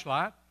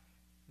flashlight.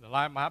 The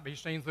light might be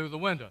seen through the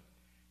window.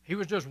 He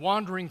was just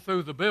wandering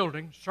through the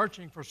building,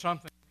 searching for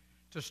something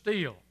to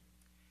steal.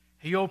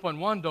 He opened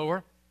one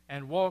door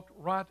and walked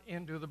right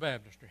into the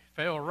baptistry,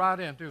 fell right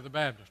into the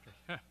baptistry.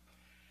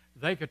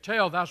 They could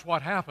tell that's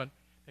what happened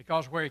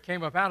because where he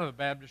came up out of the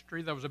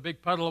baptistry, there was a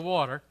big puddle of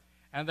water,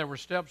 and there were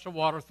steps of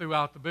water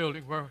throughout the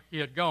building where he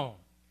had gone.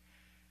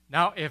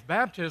 Now, if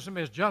baptism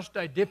is just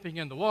a dipping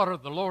in the water,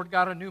 the Lord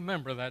got a new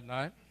member that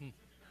night.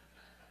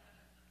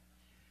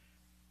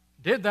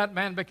 Did that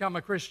man become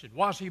a Christian?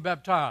 Was he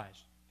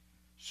baptized?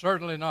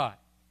 Certainly not,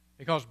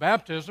 because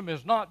baptism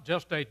is not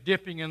just a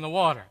dipping in the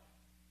water.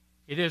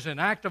 It is an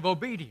act of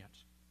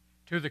obedience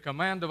to the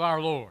command of our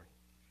Lord.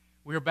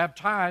 We are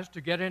baptized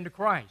to get into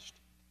Christ.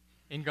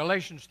 In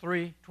Galatians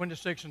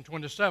 3:26 and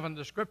 27,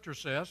 the Scripture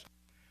says,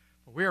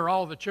 "For we are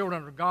all the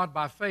children of God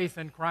by faith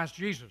in Christ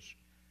Jesus.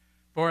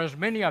 For as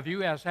many of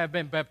you as have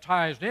been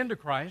baptized into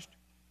Christ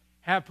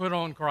have put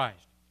on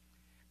Christ."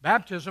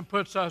 Baptism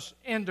puts us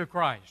into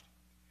Christ.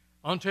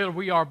 Until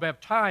we are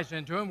baptized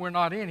into Him, we're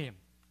not in Him.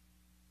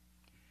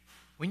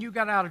 When you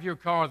got out of your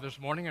car this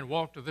morning and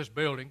walked to this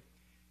building,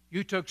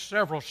 you took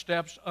several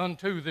steps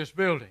unto this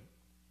building,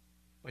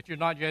 but you're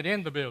not yet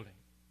in the building.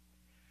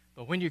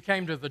 But when you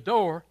came to the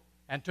door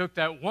and took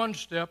that one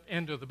step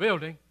into the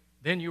building,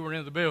 then you were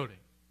in the building.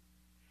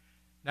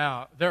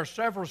 Now, there are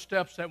several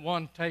steps that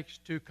one takes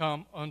to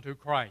come unto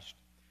Christ.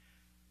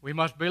 We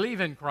must believe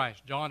in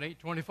Christ, John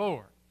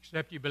 8:24.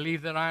 "Except you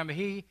believe that I am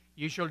He,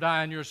 you shall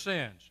die in your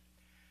sins."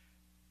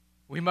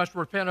 We must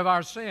repent of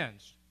our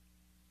sins.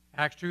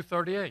 Acts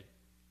 2:38.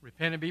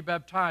 "Repent and be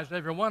baptized,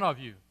 every one of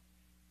you,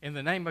 in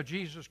the name of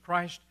Jesus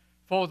Christ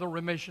for the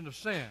remission of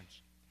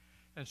sins."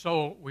 And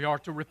so we are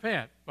to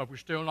repent, but we're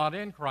still not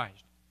in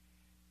Christ.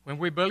 When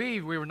we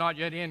believe, we were not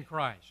yet in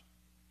Christ.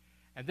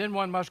 And then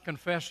one must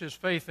confess his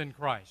faith in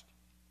Christ.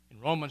 In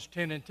Romans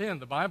 10:10,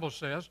 the Bible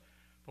says,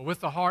 "For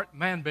with the heart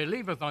man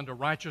believeth unto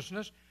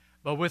righteousness,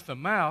 but with the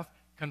mouth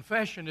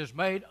confession is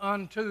made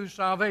unto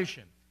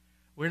salvation."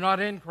 We're not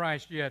in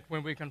Christ yet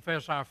when we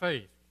confess our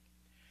faith.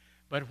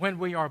 But when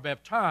we are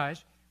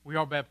baptized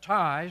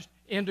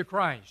into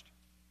Christ.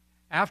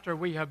 After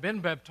we have been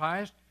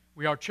baptized,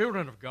 we are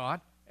children of God,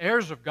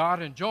 heirs of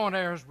God, and joint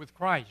heirs with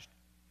Christ.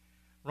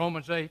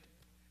 Romans 8,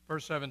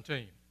 verse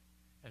 17.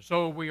 And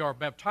so we are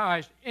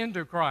baptized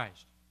into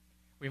Christ.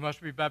 We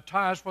must be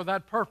baptized for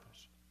that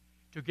purpose,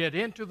 to get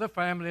into the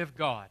family of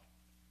God.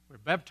 We're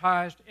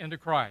baptized into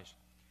Christ.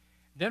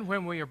 Then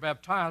when we are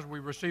baptized, we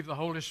receive the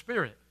Holy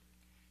Spirit.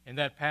 In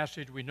that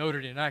passage we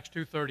noted in Acts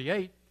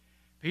 2:38,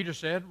 Peter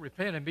said,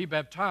 "Repent and be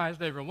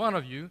baptized, every one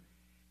of you,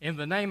 in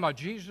the name of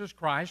Jesus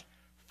Christ,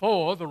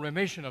 for the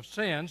remission of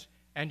sins,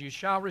 and you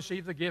shall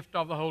receive the gift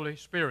of the Holy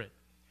Spirit."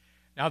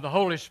 Now, the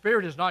Holy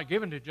Spirit is not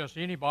given to just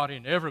anybody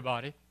and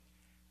everybody.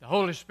 The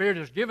Holy Spirit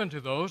is given to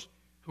those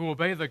who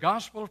obey the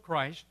gospel of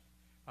Christ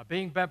by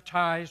being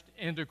baptized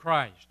into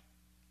Christ.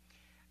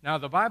 Now,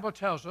 the Bible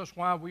tells us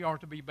why we are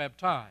to be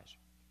baptized.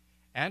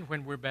 And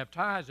when we're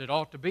baptized, it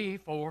ought to be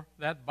for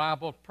that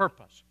Bible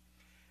purpose.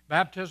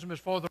 Baptism is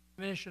for the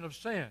remission of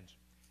sins.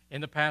 In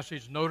the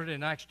passage noted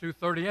in Acts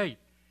 2:38,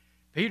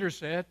 Peter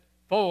said,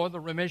 "For the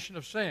remission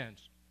of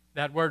sins."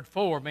 That word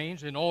 "for"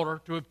 means in order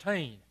to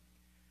obtain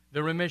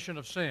the remission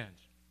of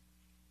sins.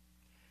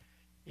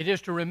 It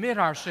is to remit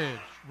our sins,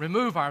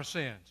 remove our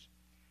sins.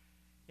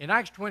 In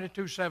Acts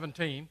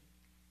 22:17,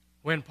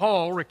 when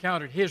Paul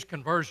recounted his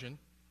conversion,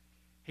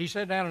 he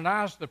said,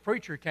 "Ananias the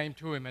preacher came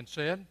to him and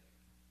said,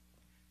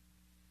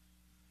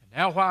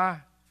 Now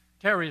why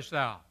tarriest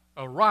thou?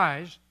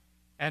 Arise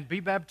and be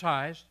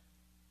baptized,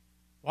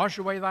 wash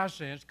away thy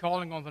sins,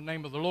 calling on the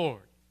name of the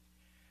Lord."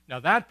 Now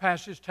that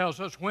passage tells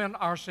us when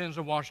our sins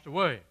are washed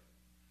away.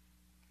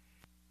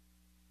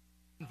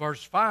 In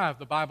verse 5,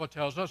 the Bible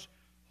tells us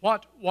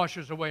what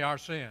washes away our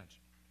sins.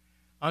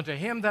 "Unto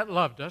him that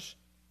loved us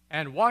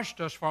and washed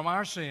us from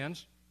our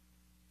sins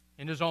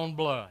in his own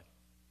blood."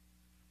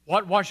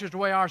 What washes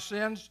away our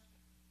sins?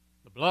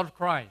 The blood of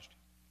Christ.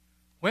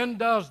 When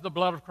does the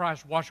blood of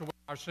Christ wash away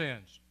our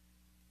sins?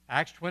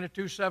 Acts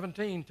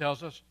 22:17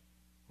 tells us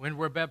when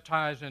we're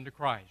baptized into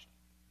Christ.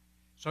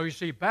 So you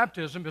see,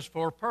 baptism is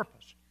for a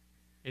purpose.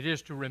 It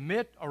is to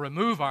remit or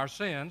remove our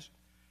sins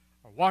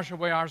or wash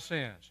away our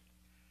sins.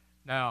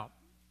 Now,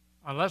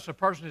 unless a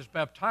person is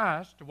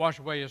baptized to wash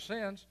away his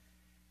sins,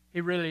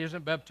 he really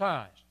isn't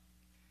baptized.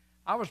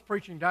 I was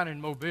preaching down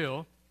in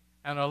Mobile,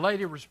 and a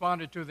lady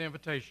responded to the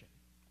invitation.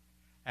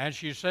 And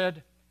she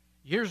said,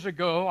 "Years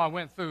ago, I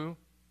went through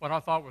what I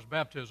thought was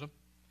baptism.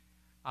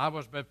 I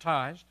was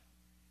baptized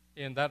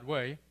in that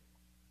way,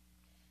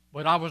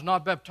 but I was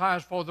not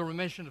baptized for the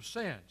remission of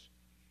sins.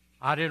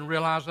 I didn't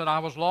realize that I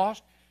was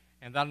lost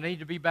and that I need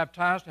to be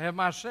baptized to have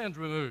my sins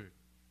removed.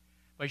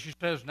 But she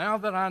says, now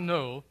that I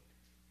know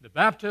the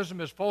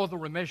baptism is for the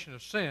remission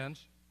of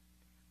sins,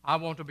 I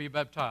want to be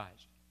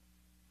baptized."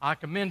 I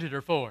commended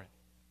her for it.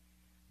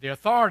 The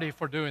authority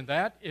for doing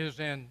that is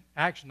in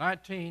Acts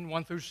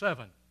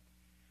 19:1-7.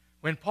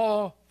 When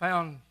Paul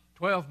found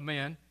 12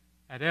 men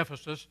at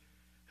Ephesus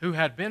who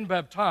had been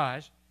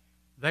baptized,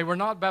 they were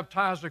not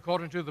baptized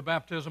according to the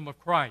baptism of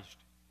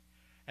Christ.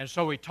 And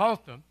so he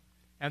taught them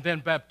and then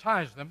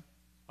baptized them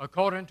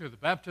according to the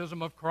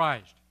baptism of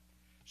Christ.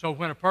 So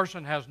when a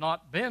person has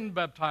not been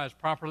baptized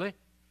properly,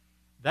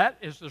 that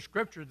is the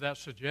scripture that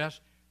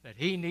suggests that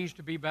he needs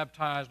to be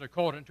baptized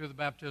according to the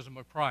baptism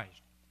of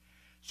Christ.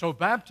 So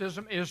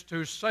baptism is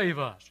to save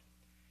us.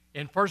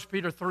 In 1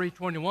 Peter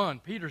 3:21,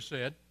 Peter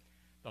said,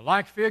 "The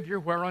like figure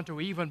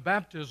whereunto even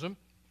baptism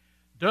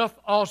doth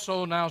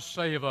also now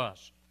save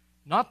us,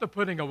 not the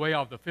putting away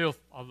of the filth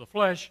of the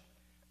flesh,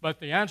 but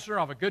the answer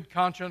of a good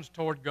conscience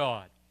toward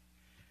God.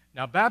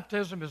 Now,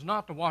 baptism is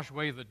not to wash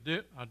away the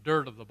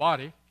dirt of the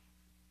body,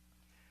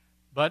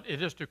 but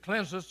it is to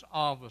cleanse us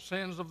of the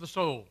sins of the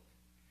soul.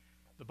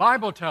 The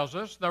Bible tells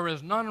us there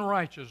is none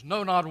righteous,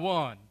 no, not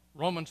one,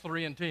 Romans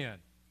 3:10.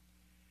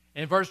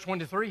 In verse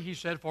 23, he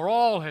said, for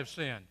all have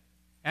sinned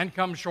and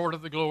come short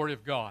of the glory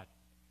of God.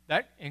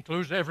 That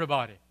includes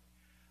everybody.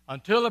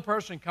 Until a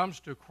person comes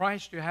to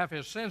Christ to have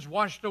his sins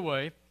washed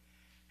away,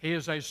 he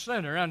is a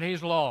sinner and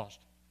he's lost,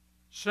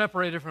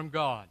 separated from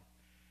God.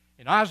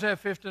 In Isaiah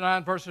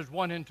 59, verses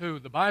 1 and 2,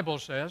 the Bible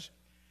says,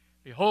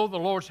 behold, the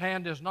Lord's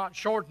hand is not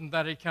shortened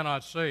that it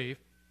cannot save,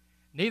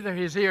 neither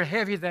his ear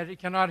heavy that it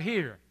cannot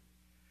hear.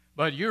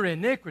 But your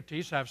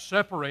iniquities have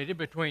separated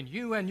between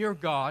you and your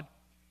God,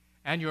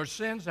 and your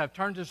sins have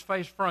turned his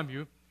face from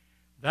you,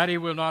 that he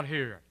will not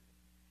hear.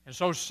 And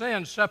so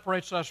sin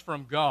separates us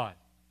from God.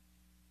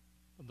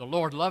 The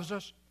Lord loves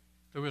us.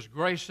 Through his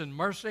grace and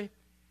mercy,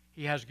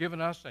 he has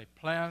given us a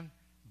plan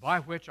by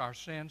which our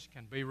sins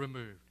can be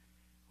removed.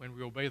 When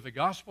we obey the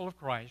gospel of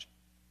Christ,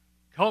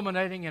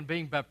 culminating in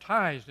being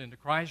baptized into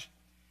Christ,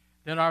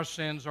 then our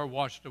sins are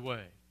washed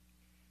away.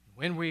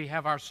 When we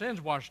have our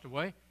sins washed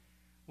away,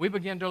 we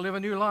begin to live a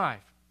new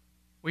life.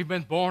 We've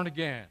been born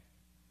again.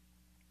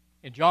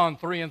 In John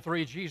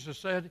 3:3, Jesus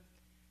said,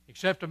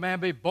 except a man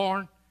be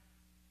born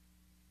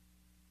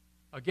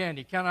again,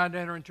 he cannot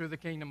enter into the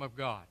kingdom of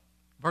God.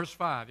 Verse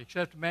 5,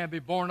 except a man be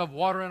born of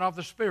water and of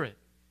the Spirit,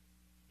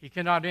 he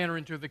cannot enter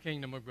into the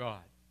kingdom of God.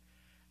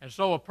 And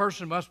so a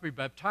person must be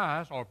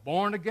baptized or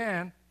born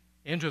again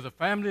into the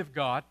family of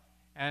God,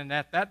 and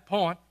at that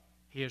point,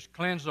 he is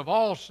cleansed of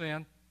all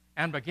sin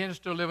and begins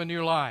to live a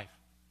new life,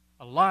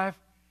 a life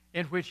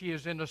in which he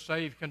is in a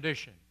saved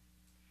condition.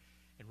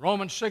 In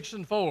Romans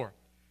 6:4,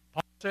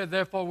 Paul said,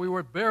 therefore we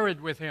were buried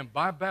with him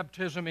by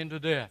baptism into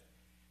death,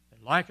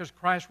 that like as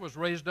Christ was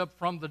raised up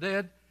from the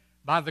dead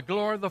by the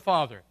glory of the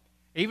Father,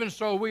 even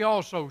so we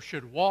also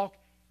should walk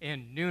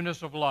in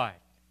newness of life.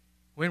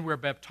 When we're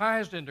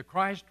baptized into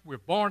Christ, we're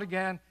born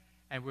again,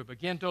 and we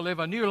begin to live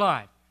a new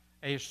life,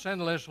 a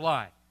sinless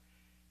life.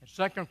 In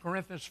 2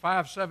 Corinthians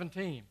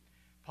 5:17,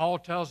 Paul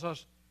tells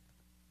us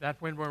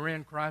that when we're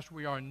in Christ,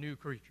 we are new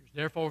creatures.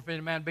 Therefore, if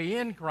any man be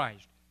in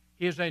Christ,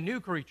 he is a new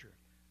creature.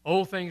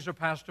 Old things are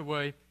passed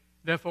away,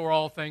 therefore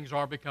all things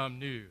are become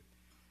new.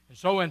 And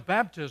so in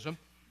baptism,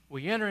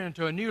 we enter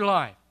into a new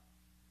life,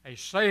 a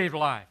saved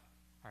life.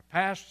 Our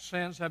past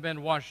sins have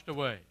been washed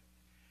away.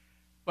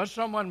 But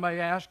someone may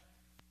ask,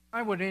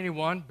 why would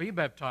anyone be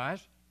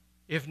baptized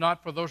if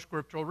not for those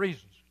scriptural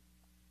reasons?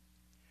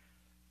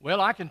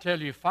 Well, I can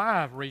tell you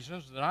 5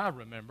 reasons that I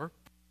remember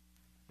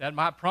that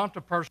might prompt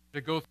a person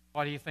to go through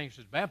what he thinks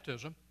is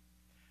baptism,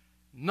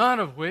 none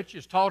of which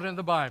is taught in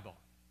the Bible.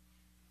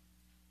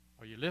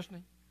 Are you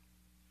listening?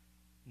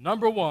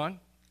 Number 1,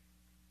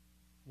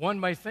 one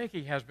may think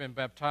he has been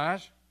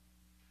baptized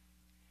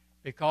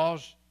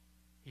because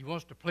he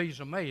wants to please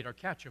a mate or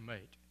catch a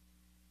mate.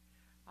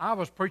 I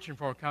was preaching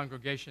for a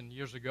congregation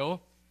years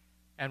ago,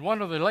 and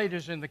one of the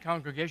ladies in the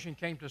congregation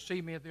came to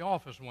see me at the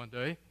office one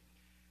day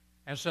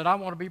and said, I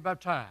want to be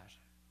baptized.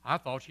 I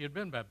thought she had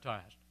been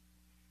baptized.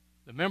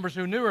 The members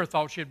who knew her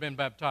thought she had been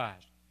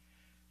baptized.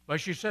 But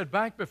she said,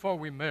 back before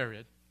we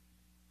married,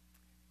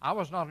 I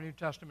was not a New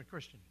Testament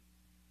Christian.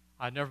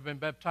 I'd never been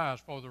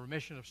baptized for the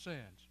remission of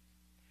sins.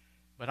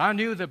 But I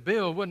knew that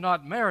Bill would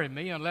not marry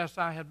me unless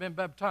I had been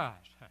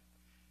baptized.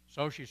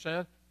 So she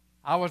said,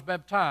 I was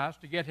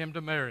baptized to get him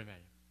to marry me.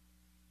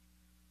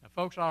 Now,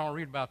 folks, I don't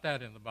read about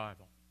that in the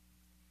Bible.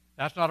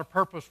 That's not a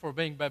purpose for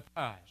being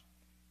baptized.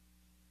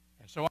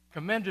 And so I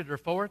commended her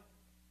for it,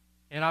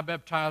 and I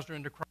baptized her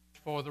into Christ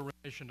for the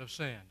remission of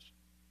sins.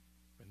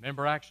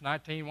 Remember Acts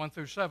 19, 1-7.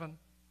 If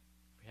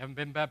we haven't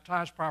been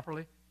baptized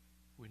properly,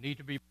 we need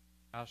to be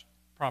baptized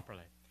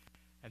properly.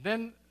 And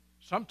then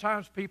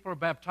sometimes people are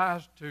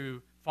baptized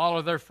to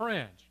follow their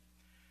friends.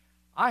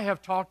 I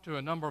have talked to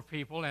a number of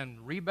people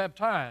and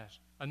rebaptized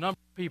a number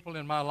of people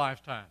in my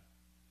lifetime.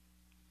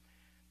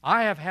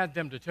 I have had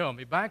them to tell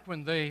me, back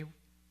when they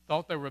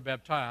thought they were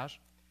baptized,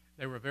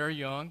 they were very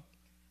young,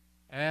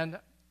 and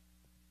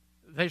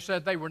they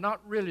said they were not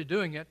really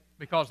doing it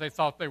because they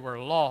thought they were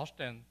lost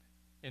and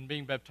in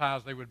being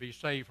baptized they would be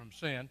saved from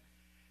sin.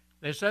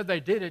 They said they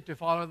did it to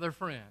follow their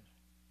friends.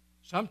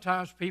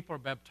 Sometimes people are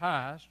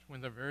baptized when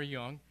they're very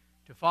young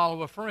to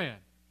follow a friend,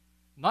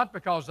 not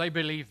because they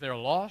believe they're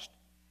lost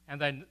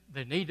and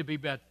they need to be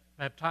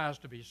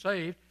baptized to be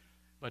saved,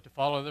 but to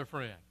follow their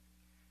friend.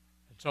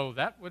 And so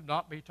that would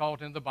not be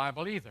taught in the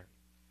Bible either.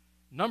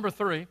 Number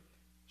 3,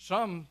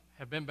 some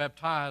have been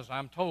baptized,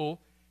 I'm told,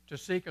 to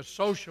seek a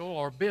social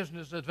or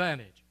business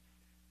advantage.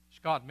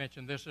 Scott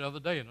mentioned this the other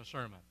day in a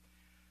sermon.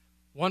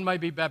 One may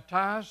be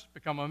baptized,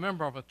 become a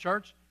member of a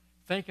church,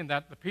 thinking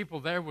that the people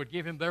there would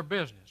give him their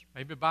business,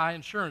 maybe buy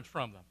insurance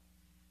from them.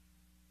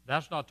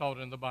 That's not taught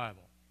in the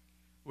Bible.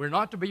 We're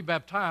not to be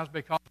baptized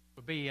because it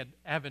would be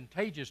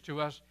advantageous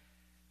to us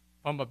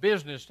from a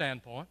business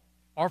standpoint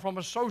or from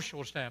a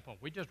social standpoint.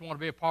 We just want to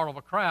be a part of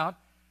a crowd,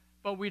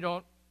 but we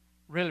don't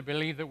really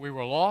believe that we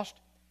were lost,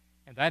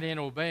 and that in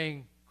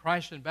obeying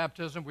Christ in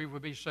baptism, we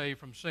would be saved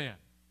from sin.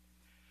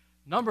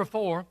 Number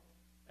 4,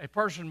 a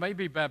person may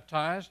be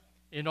baptized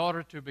in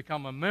order to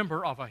become a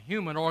member of a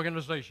human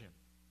organization.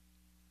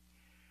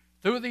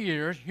 Through the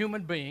years,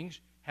 human beings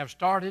have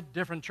started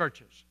different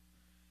churches.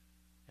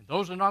 And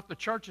those are not the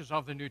churches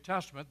of the New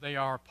Testament. They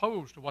are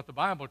opposed to what the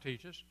Bible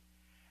teaches,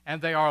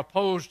 and they are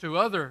opposed to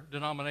other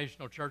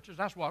denominational churches.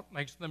 That's what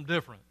makes them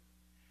different.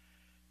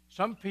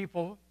 Some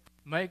people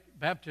make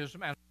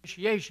baptism an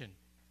initiation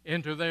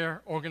into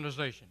their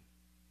organization.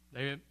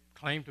 They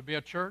claim to be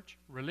a church,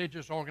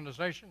 religious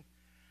organization,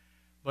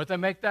 but they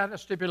make that a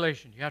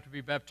stipulation. You have to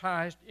be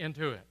baptized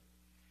into it.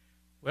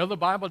 Well, the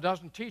Bible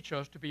doesn't teach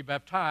us to be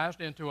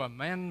baptized into a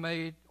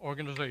man-made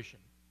organization.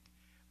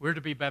 We're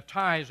to be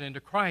baptized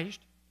into Christ,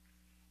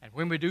 and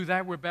when we do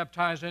that, we're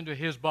baptized into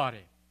His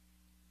body.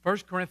 1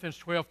 Corinthians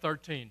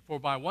 12:13, for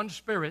by one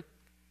Spirit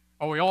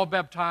are we all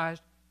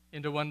baptized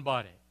into one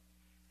body.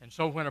 And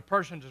so when a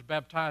person is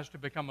baptized to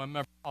become a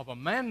member of a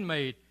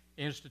man-made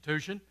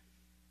institution,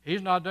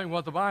 he's not doing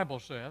what the Bible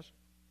says.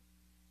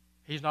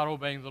 He's not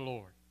obeying the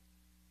Lord.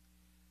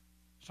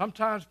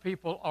 Sometimes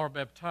people are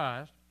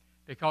baptized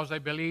because they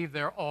believe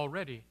they're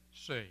already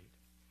saved.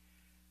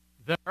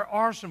 There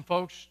are some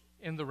folks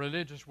in the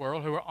religious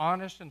world who are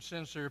honest and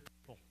sincere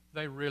people.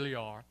 They really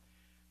are.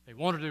 They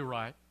want to do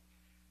right.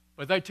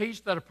 But they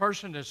teach that a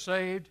person is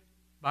saved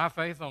by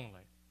faith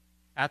only.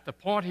 At the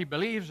point he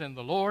believes in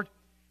the Lord,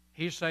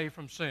 he's saved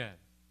from sin.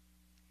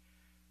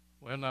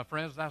 Well, now,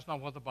 friends, that's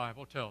not what the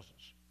Bible tells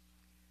us.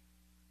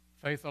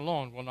 Faith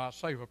alone will not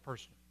save a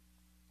person.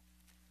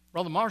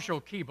 Brother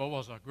Marshall Kiba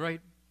was a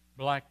great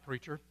black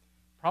preacher,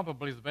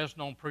 probably the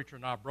best-known preacher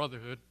in our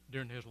brotherhood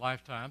during his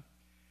lifetime.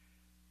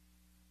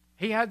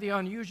 He had the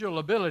unusual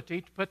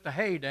ability to put the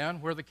hay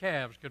down where the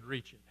calves could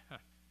reach it.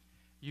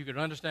 You could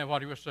understand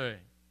what he was saying.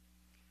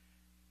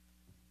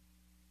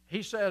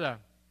 He said,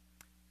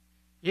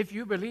 if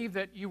you believe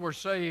that you were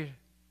saved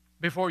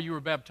before you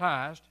were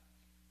baptized,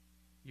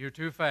 you're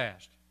too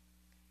fast.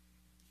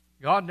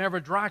 God never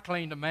dry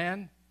cleaned a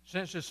man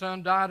since his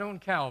son died on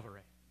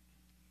Calvary.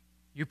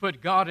 You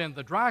put God in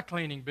the dry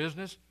cleaning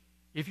business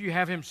if you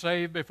have him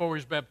saved before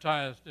he's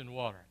baptized in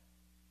water.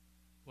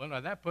 Well, now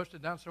that puts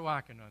it down so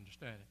I can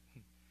understand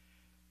it.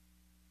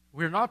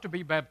 We're not to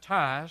be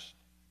baptized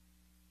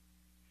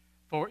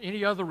for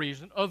any other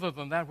reason other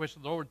than that which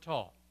the Lord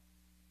taught.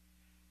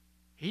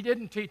 He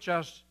didn't teach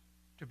us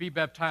to be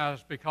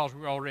baptized because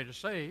we're already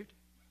saved.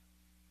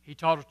 He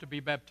taught us to be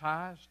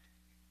baptized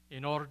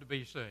in order to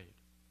be saved.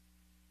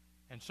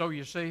 And so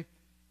you see,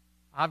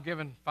 I've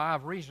given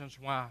 5 reasons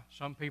why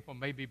some people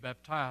may be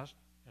baptized.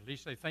 At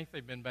least they think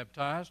they've been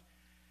baptized,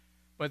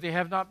 but they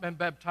have not been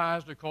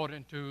baptized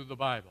according to the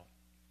Bible.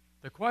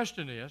 The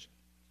question is,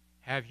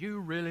 have you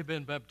really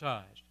been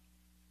baptized?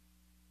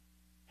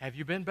 Have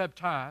you been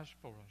baptized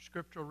for a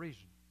scriptural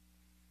reason?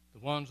 The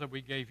ones that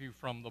we gave you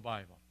from the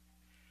Bible.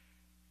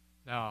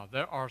 Now,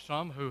 there are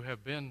some who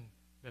have been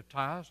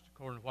baptized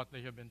according to what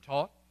they have been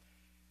taught,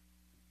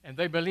 and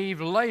they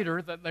believe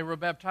later that they were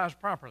baptized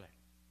properly.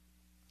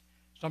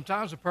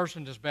 Sometimes a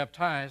person is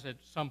baptized at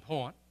some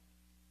point,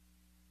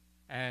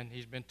 and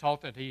he's been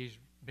taught that he's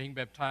being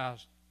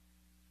baptized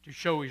to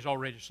show he's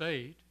already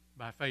saved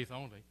by faith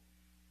only.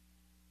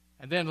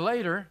 And then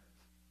later,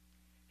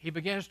 he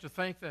begins to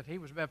think that he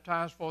was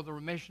baptized for the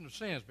remission of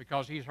sins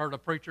because he's heard a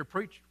preacher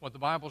preach what the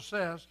Bible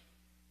says.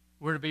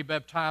 We're to be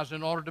baptized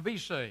in order to be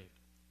saved.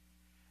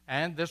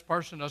 And this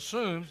person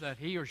assumes that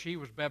he or she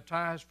was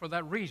baptized for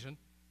that reason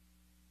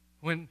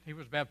when he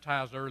was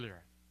baptized earlier.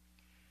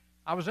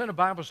 I was in a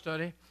Bible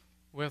study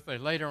with a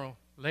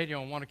lady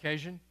on one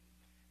occasion,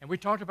 and we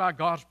talked about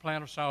God's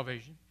plan of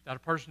salvation, that a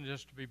person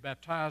is to be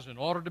baptized in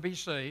order to be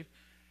saved.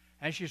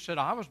 And she said,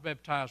 I was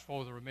baptized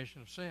for the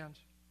remission of sins.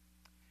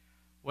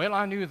 Well,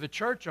 I knew the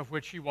church of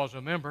which she was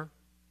a member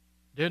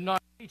did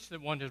not teach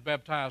that one is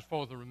baptized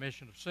for the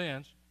remission of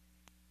sins,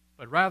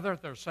 but rather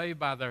they're saved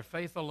by their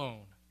faith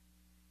alone.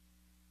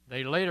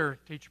 They later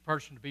teach a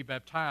person to be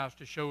baptized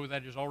to show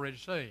that he's already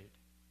saved.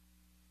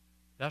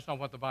 That's not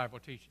what the Bible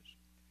teaches.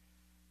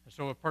 And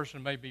so a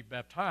person may be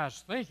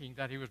baptized thinking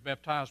that he was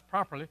baptized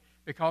properly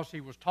because he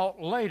was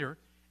taught later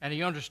and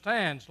he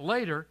understands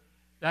later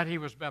that he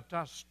was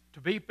baptized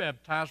to be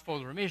baptized for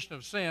the remission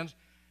of sins,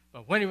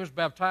 but when he was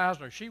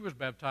baptized or she was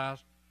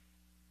baptized,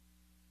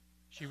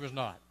 she was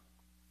not.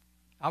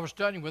 I was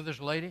studying with this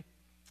lady,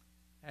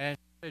 and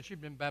she said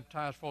she'd been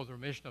baptized for the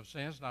remission of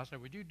sins, and I said,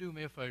 would you do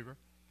me a favor?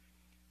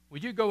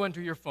 Would you go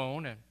into your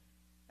phone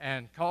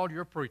and call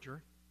your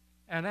preacher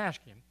and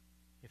ask him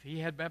if he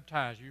had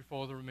baptized you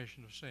for the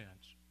remission of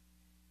sins?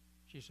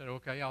 She said,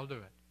 okay, I'll do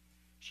it.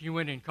 She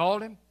went and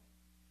called him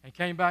and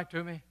came back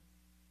to me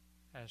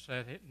and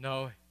said,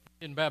 no, he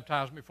didn't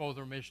baptize me for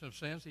the remission of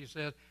sins. He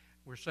said,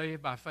 we're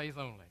saved by faith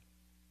only.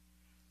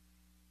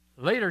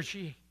 Later,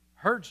 she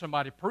heard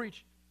somebody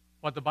preach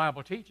what the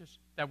Bible teaches,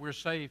 that we're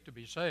saved to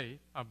be saved,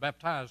 or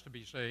baptized to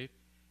be saved,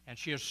 and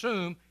she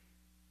assumed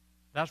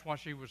that's what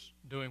she was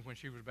doing when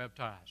she was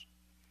baptized.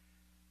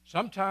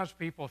 Sometimes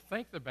people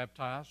think they're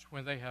baptized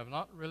when they have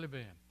not really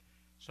been.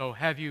 So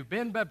have you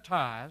been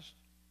baptized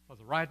for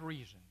the right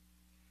reason.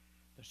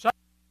 The second,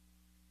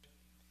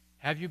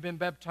 have you been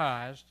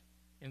baptized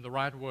in the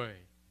right way?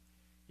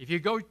 If you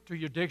go to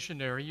your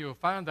dictionary, you'll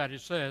find that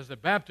it says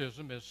that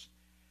baptism is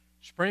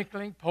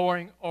sprinkling,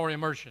 pouring, or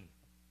immersion.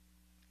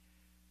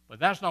 But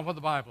that's not what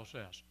the Bible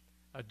says.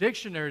 A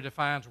dictionary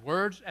defines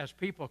words as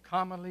people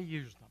commonly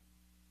use them.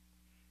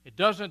 It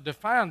doesn't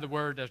define the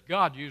word as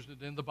God used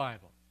it in the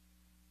Bible.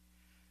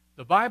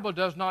 The Bible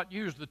does not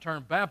use the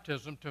term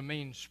baptism to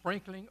mean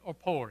sprinkling or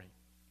pouring,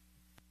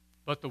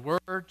 but the word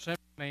simply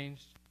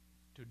means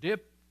to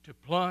dip, to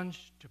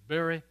plunge, to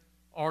bury,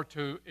 or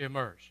to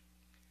immerse.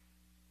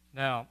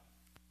 Now,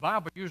 the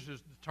Bible uses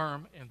the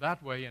term in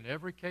that way in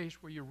every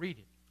case where you read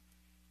it.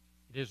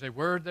 It is a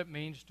word that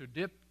means to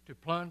dip, to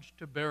plunge,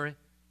 to bury,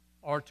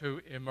 or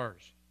to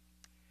immerse.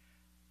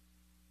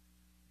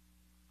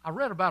 I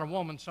read about a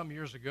woman some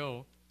years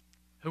ago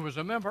who was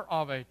a member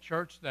of a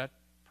church that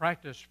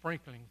practiced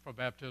sprinkling for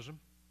baptism.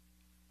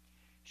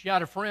 She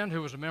had a friend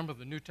who was a member of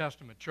the New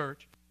Testament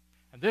church,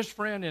 and this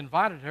friend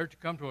invited her to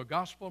come to a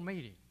gospel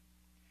meeting.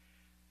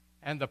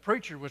 And the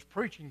preacher was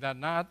preaching that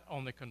night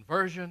on the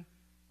conversion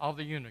of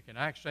the eunuch in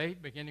Acts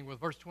 8, beginning with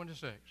verse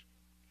 26.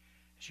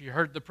 She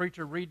heard the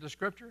preacher read the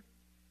scripture.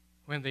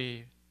 When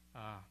the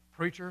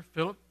preacher,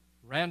 Philip,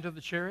 ran to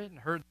the chariot and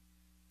heard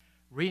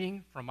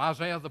reading from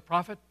Isaiah the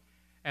prophet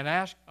and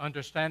asked,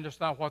 "Understandest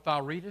thou what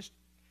thou readest?"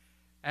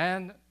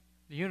 And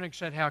the eunuch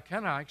said, "How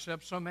can I,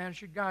 except some man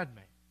should guide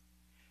me?"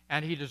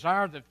 And he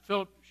desired that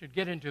Philip should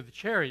get into the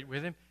chariot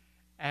with him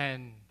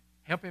and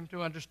help him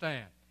to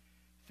understand.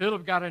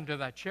 Philip got into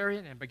that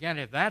chariot and began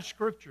at that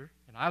scripture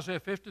in Isaiah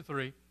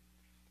 53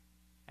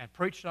 and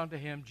preached unto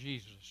him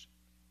Jesus.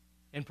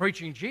 In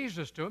preaching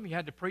Jesus to him, he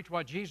had to preach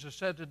what Jesus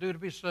said to do to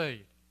be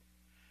saved.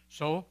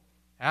 So,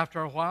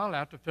 after a while,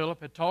 after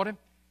Philip had taught him,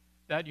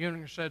 that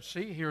eunuch said,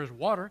 "See, here is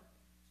water.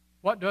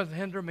 What doth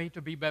hinder me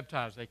to be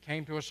baptized?" They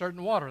came to a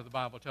certain water, the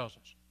Bible tells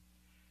us.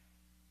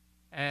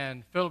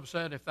 And Philip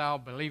said, "If thou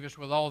believest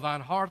with all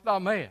thine heart, thou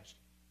mayest."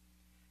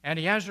 And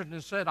he answered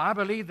and said, "I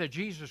believe that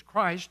Jesus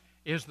Christ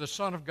is the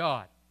Son of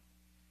God."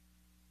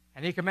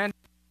 And he commanded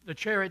the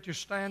chariot to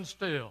stand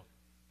still.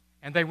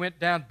 And they went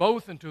down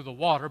both into the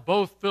water,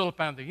 both Philip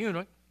and the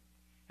eunuch,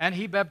 and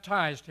he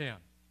baptized him.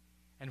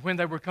 And when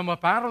they were come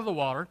up out of the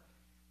water,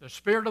 the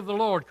Spirit of the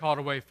Lord caught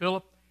away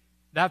Philip,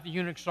 that the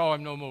eunuch saw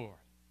him no more.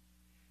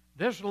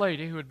 This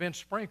lady who had been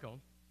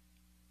sprinkled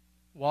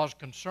was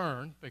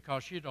concerned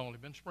because she had only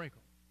been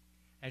sprinkled.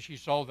 And she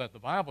saw that the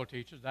Bible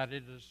teaches that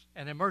it is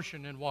an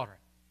immersion in water.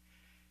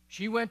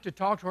 She went to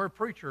talk to her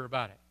preacher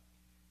about it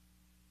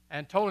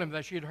and told him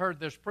that she had heard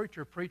this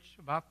preacher preach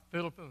about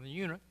Philip and the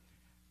eunuch,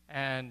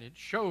 and it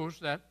shows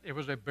that it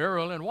was a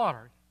burial in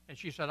water. And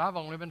she said, "I've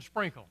only been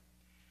sprinkled."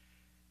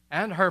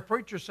 And her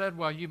preacher said,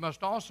 "Well, you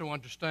must also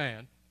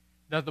understand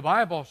that the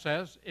Bible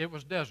says it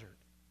was desert.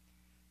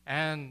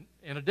 And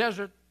in a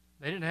desert,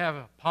 they didn't have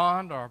a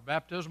pond or a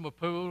baptismal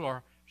pool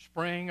or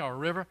spring or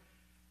river."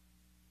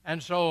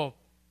 And so,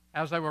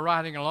 as they were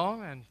riding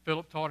along, and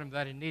Philip taught him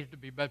that he needed to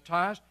be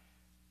baptized,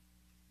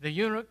 the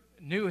eunuch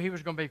knew he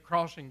was going to be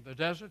crossing the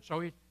desert, so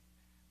he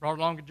brought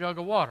along a jug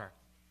of water.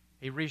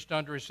 He reached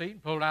under his seat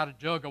and pulled out a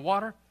jug of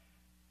water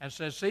and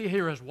said, "See,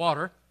 here is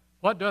water.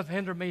 What doth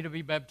hinder me to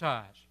be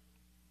baptized?"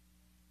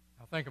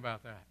 Now think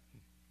about that.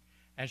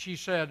 And she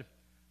said,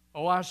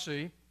 "Oh, I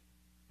see."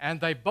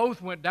 And they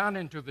both went down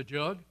into the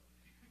jug,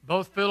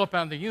 both Philip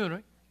and the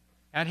eunuch,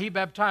 and he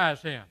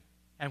baptized him.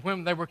 And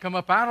when they were come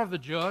up out of the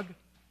jug,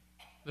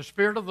 the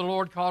Spirit of the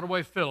Lord caught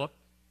away Philip,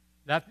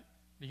 that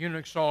the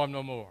eunuch saw him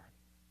no more.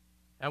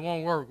 That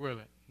won't work, will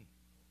it?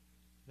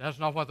 That's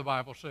not what the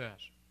Bible says.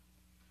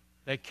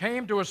 They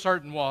came to a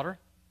certain water,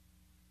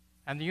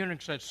 and the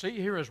eunuch said, "See,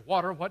 here is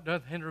water. What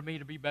doth hinder me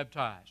to be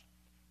baptized?"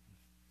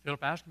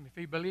 Philip asked him if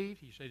he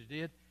believed. He said he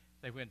did.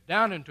 They went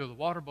down into the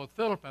water, both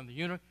Philip and the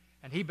eunuch,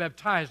 and he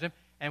baptized him.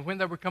 And when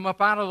they were come up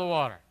out of the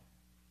water,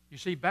 you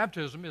see,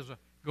 baptism is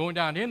going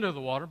down into the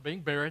water,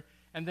 being buried,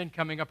 and then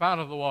coming up out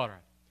of the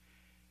water.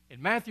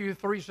 In Matthew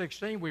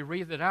 3:16, we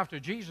read that after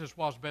Jesus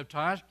was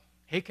baptized,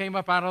 he came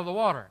up out of the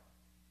water.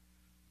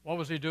 What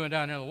was he doing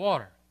down in the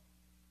water?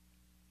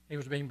 He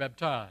was being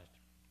baptized.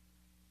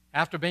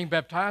 After being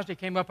baptized, he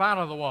came up out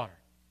of the water.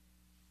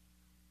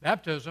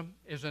 Baptism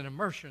is an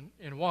immersion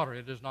in water.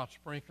 It is not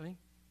sprinkling.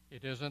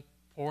 It isn't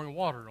pouring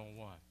water on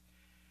one.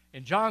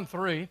 In John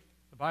 3,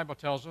 the Bible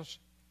tells us,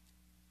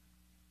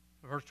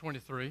 verse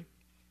 23,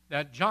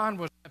 that John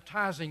was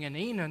baptizing in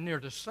Enon near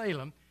to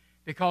Salem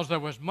because there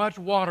was much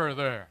water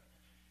there.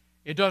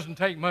 It doesn't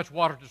take much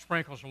water to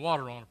sprinkle some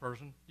water on a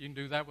person. You can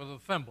do that with a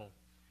thimble.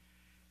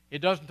 It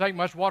doesn't take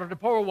much water to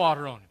pour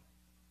water on him.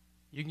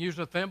 You can use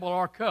a thimble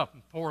or a cup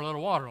and pour a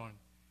little water on him.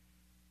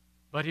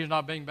 But he's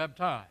not being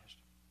baptized.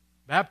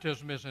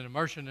 Baptism is an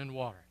immersion in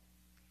water.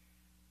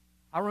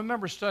 I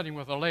remember studying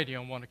with a lady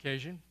on one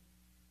occasion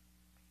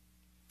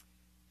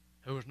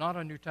who was not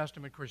a New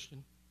Testament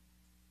Christian,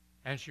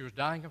 and she was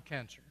dying of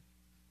cancer.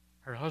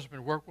 Her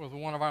husband worked with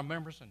one of our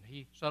members, and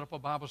he set up a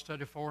Bible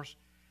study for us.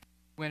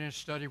 Went and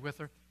studied with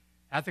her.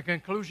 At the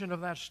conclusion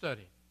of that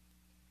study,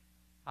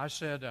 I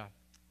said,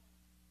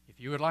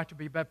 you would like to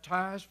be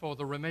baptized for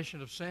the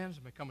remission of sins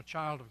and become a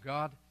child of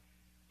God,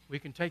 we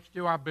can take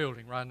you to our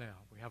building right now.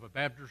 We have a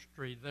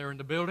baptistry there in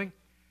the building.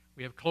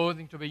 We have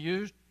clothing to be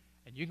used,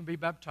 and you can be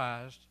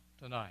baptized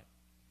tonight.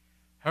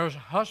 Her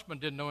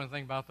husband didn't know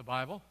anything about the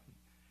Bible.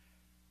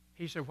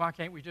 He said, why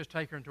can't we just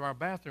take her into our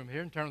bathroom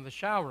here and turn the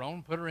shower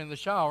on, put her in the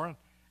shower,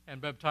 and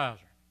baptize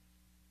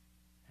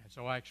her? And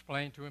so I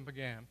explained to him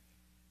again,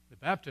 the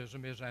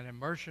baptism is an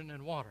immersion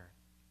in water.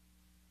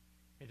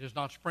 It is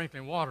not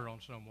sprinkling water on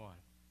someone.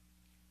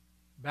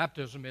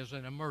 Baptism is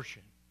an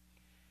immersion.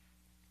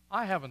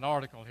 I have an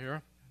article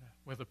here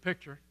with a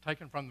picture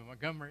taken from the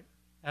Montgomery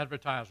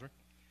Advertiser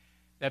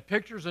that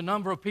pictures a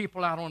number of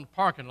people out on the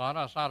parking lot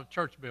outside a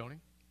church building.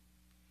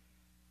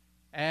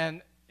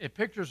 And it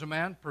pictures a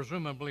man,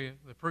 presumably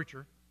the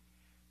preacher,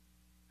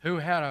 who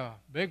had a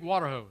big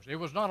water hose. It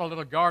was not a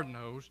little garden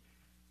hose.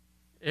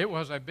 It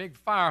was a big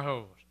fire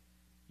hose.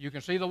 You can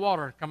see the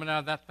water coming out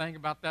of that thing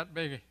about that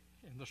big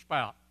in the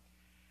spout.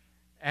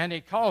 And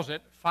he calls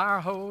it fire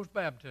hose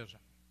baptism.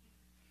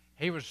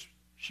 He was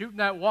shooting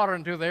that water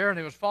into there, and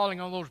it was falling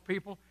on those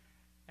people,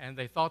 and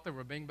they thought they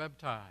were being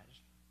baptized.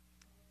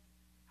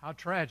 How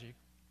tragic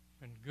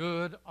when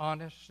good,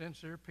 honest,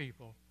 sincere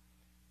people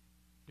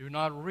do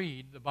not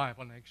read the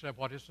Bible and accept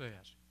what it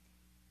says.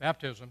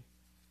 Baptism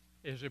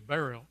is a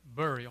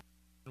burial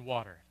in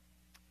water.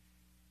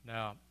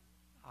 Now,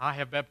 I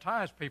have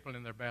baptized people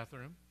in their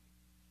bathroom,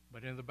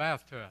 but in the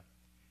bathtub.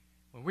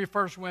 When we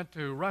first went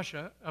to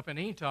Russia, up in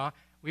Etah,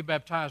 we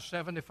baptized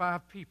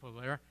 75 people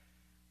there.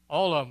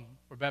 All of them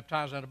were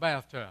baptized in a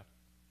bathtub.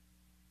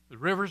 The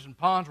rivers and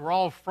ponds were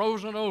all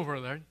frozen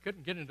over there. You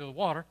couldn't get into the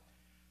water.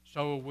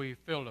 So we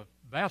filled a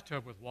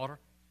bathtub with water,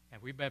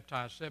 and we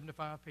baptized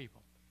 75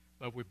 people.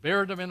 But we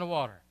buried them in the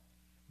water.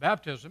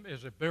 Baptism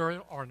is a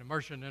burial or an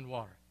immersion in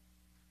water.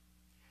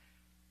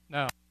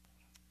 Now,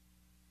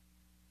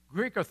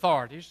 Greek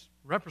authorities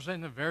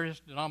representing the various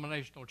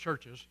denominational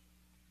churches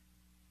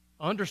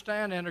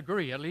understand and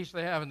agree, at least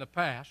they have in the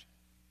past,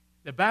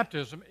 that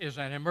baptism is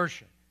an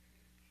immersion.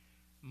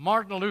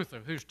 Martin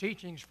Luther, whose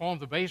teachings formed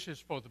the basis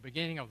for the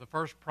beginning of the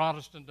first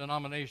Protestant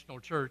denominational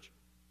church,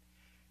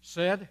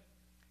 said,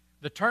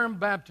 the term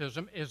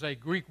baptism is a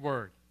Greek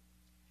word.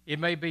 It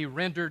may be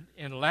rendered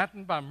in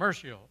Latin by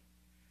immersio,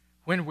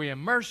 when we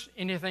immerse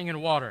anything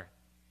in water,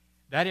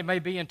 that it may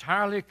be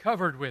entirely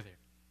covered with it.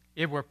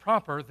 If we're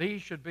proper,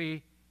 these should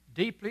be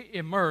deeply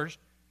immersed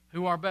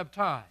who are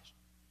baptized.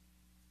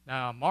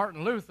 Now,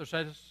 Martin Luther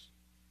said it's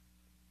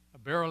a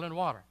burial in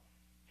water.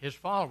 His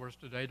followers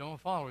today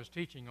don't follow his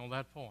teaching on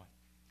that point.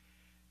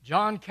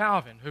 John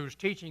Calvin, whose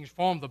teachings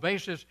formed the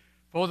basis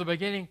for the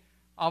beginning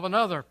of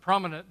another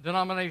prominent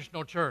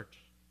denominational church,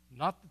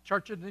 not the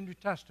church of the New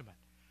Testament.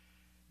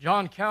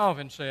 John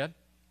Calvin said,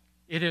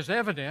 it is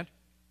evident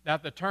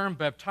that the term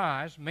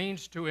baptize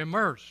means to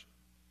immerse,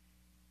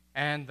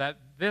 and that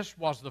this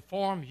was the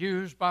form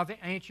used by the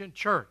ancient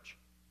church.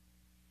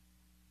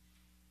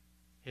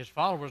 His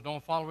followers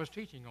don't follow his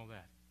teaching on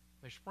that.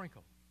 They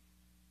sprinkle.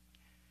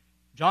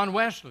 John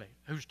Wesley,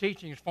 whose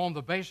teachings formed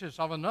the basis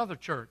of another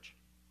church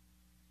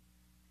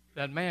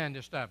that man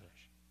established.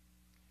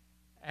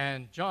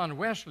 And John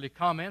Wesley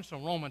comments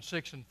on Romans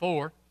 6 and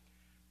 4,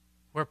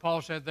 where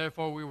Paul said,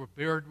 therefore we were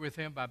buried with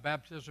him by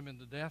baptism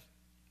into death.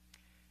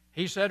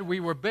 He said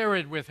we were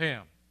buried with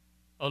him,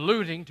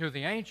 alluding to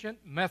the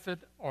ancient method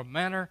or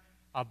manner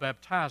of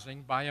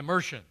baptizing by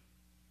immersion.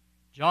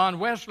 John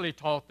Wesley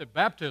taught that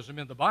baptism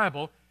in the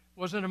Bible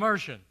was an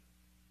immersion.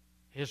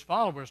 His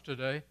followers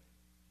today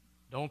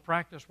don't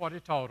practice what he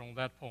taught on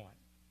that point.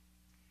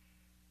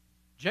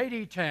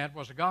 J.D. Tant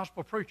was a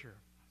gospel preacher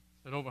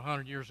that over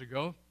 100 years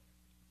ago,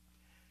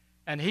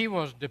 and he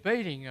was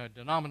debating a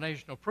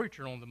denominational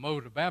preacher on the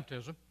mode of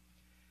baptism.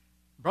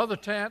 Brother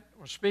Tant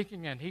was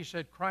speaking, and he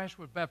said Christ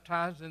was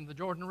baptized in the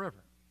Jordan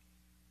River.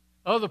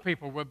 Other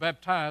people were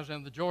baptized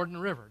in the Jordan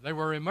River. They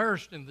were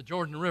immersed in the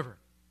Jordan River.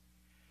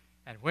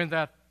 And when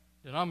that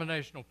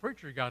denominational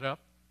preacher got up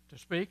to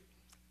speak,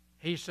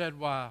 he said,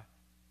 why,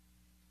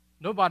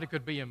 nobody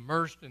could be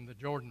immersed in the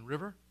Jordan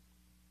River.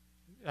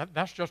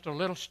 That's just a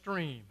little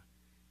stream.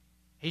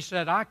 He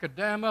said, I could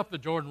dam up the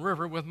Jordan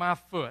River with my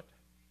foot.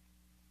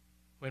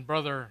 When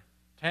Brother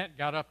Tant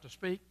got up to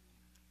speak,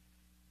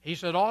 he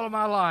said, all of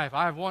my life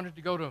I've wanted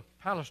to go to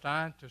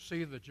Palestine to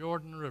see the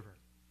Jordan River.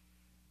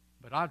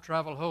 But I'd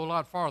travel a whole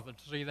lot farther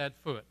to see that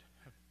foot.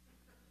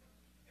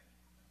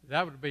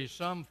 That would be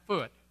some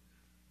foot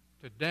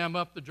to dam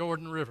up the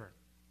Jordan River.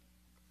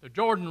 The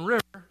Jordan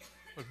River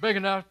was big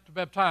enough to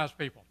baptize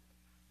people.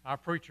 Our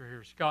preacher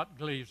here, Scott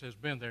Gleaves, has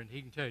been there, and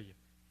he can tell you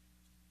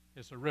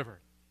it's a river.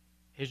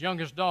 His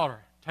youngest daughter,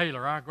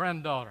 Taylor, our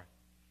granddaughter,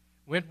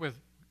 went with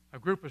a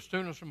group of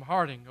students from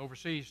Harding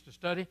overseas to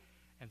study,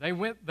 and they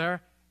went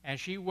there, and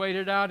she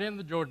waded out in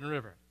the Jordan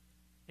River.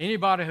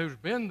 Anybody who's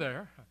been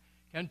there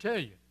can tell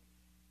you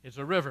it's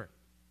a river.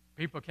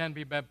 People can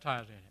be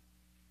baptized in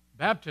it.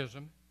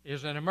 Baptism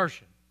is an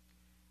immersion.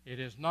 It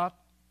is not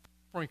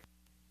sprinkling.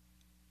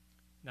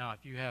 Now,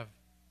 if you have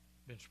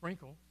been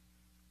sprinkled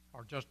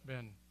or just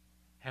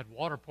had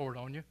water poured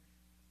on you,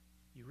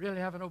 you really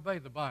haven't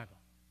obeyed the Bible,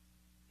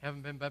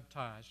 haven't been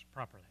baptized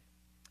properly.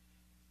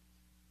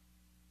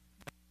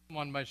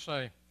 Someone may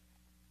say,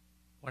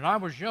 when I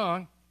was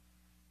young,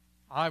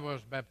 I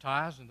was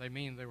baptized, and they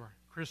mean they were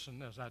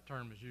christened, as that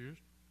term is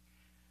used.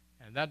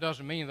 And that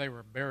doesn't mean they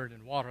were buried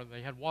in water.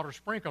 They had water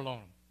sprinkled on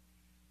them.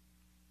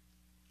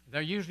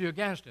 They're usually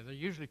against it. They're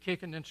usually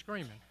kicking and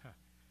screaming.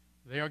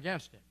 They're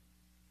against it.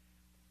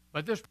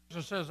 But this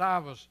person says, I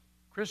was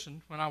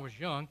christened when I was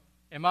young.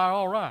 Am I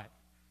all right?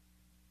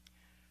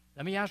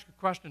 Let me ask a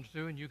question or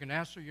two, and you can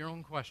answer your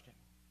own question.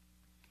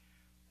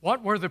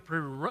 What were the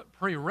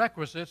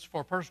prerequisites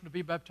for a person to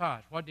be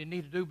baptized? What did he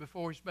need to do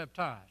before he's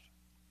baptized?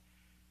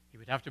 He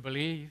would have to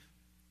believe.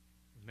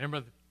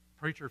 Remember, the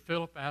preacher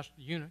Philip asked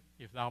the eunuch,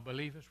 if thou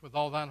believest with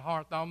all thine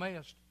heart, thou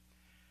mayest.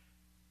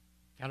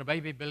 Can a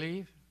baby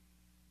believe?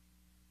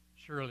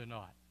 Surely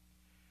not.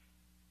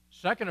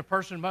 Second, a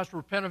person must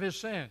repent of his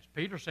sins.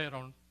 Peter said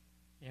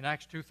in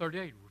Acts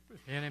 2:38,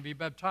 repent and be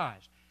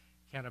baptized.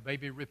 Can a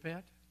baby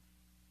repent?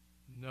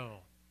 No.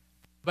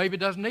 A baby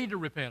doesn't need to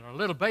repent. A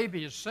little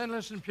baby is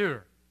sinless and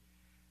pure.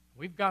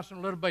 We've got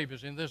some little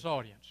babies in this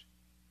audience.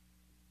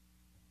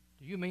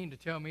 Do you mean to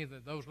tell me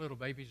that those little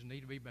babies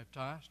need to be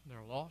baptized and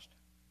they're lost?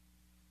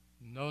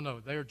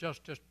 No. They're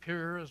just as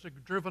pure as the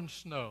driven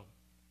snow.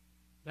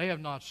 They have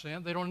not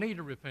sinned. They don't need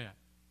to repent.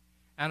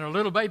 And a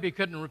little baby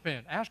couldn't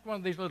repent. Ask one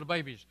of these little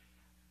babies,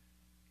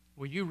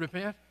 will you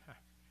repent?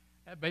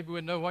 That baby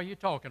wouldn't know what you're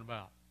talking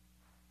about.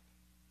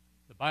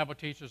 The Bible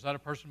teaches that a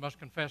person must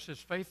confess his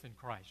faith in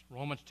Christ.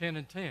 Romans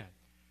 10:10.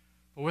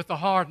 For with the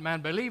heart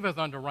man believeth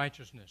unto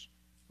righteousness,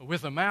 but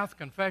with the mouth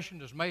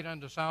confession is made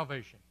unto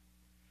salvation.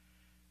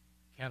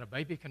 Can a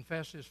baby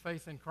confess his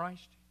faith in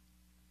Christ?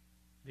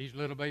 These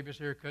little babies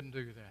here couldn't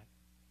do that.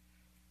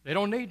 They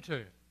don't need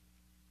to.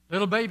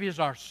 Little babies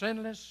are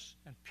sinless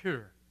and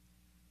pure.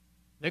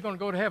 They're going to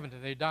go to heaven till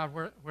they die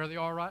where they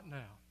are right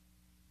now.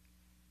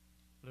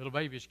 Little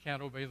babies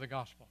can't obey the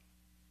gospel.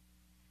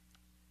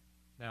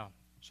 Now,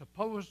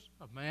 suppose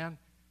a man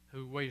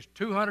who weighs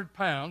 200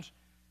 pounds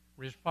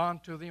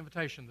respond to the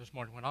invitation this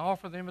morning. When I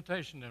offer the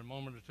invitation in a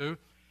moment or two,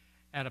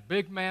 and a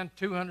big man,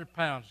 200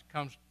 pounds,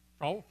 comes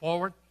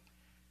forward,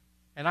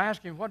 and I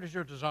ask him, what is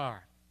your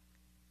desire?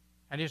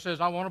 And he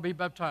says, I want to be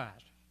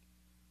baptized.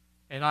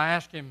 And I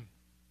ask him,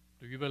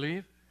 do you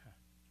believe?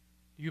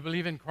 Do you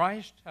believe in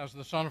Christ as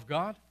the Son of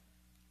God?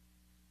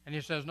 And he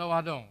says, no,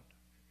 I don't.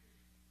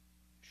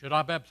 Should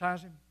I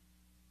baptize him?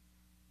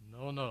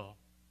 No.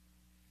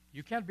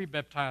 You can't be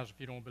baptized if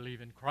you don't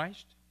believe in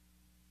Christ,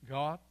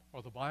 God,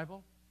 or the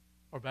Bible,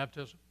 or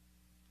baptism.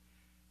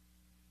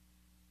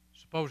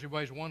 Suppose he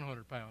weighs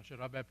 100 pounds.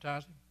 Should I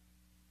baptize him?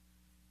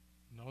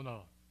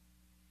 No.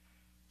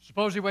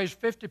 Suppose he weighs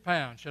 50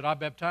 pounds. Should I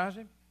baptize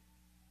him?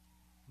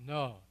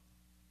 No.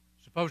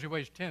 Suppose he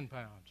weighs 10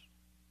 pounds.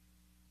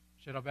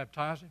 Should I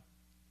baptize him?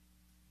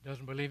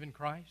 Doesn't believe in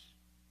Christ?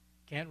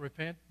 Can't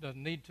repent?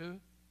 Doesn't need to?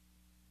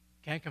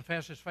 Can't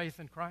confess his faith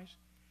in Christ?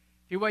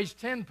 If he weighs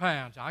 10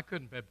 pounds, I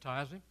couldn't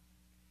baptize him.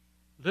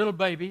 Little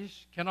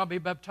babies cannot be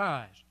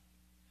baptized.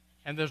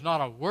 And there's not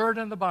a word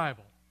in the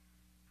Bible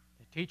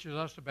that teaches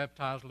us to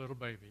baptize little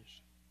babies.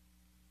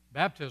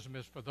 Baptism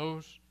is for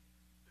those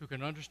who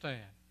can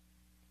understand,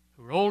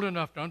 who are old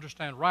enough to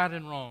understand right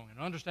and wrong and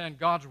understand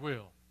God's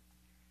will.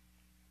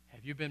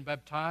 Have you been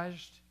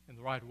baptized in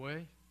the right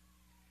way?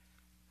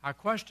 Our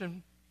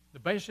question, the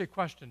basic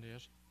question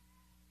is,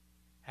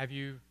 have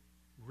you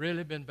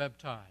really been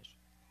baptized?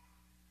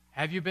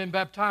 Have you been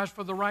baptized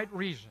for the right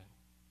reason?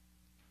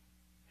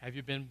 Have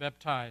you been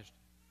baptized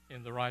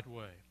in the right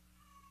way?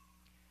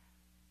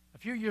 A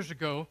few years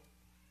ago,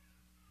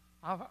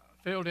 I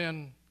filled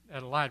in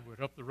at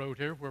Lightwood up the road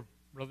here where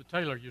Brother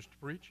Taylor used to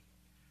preach.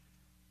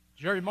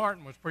 Jerry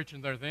Martin was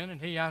preaching there then,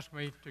 and he asked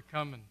me to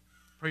come and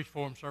preach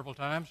for him several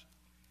times.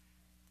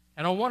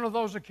 And on one of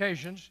those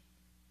occasions,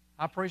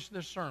 I preached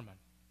this sermon.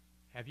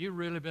 Have you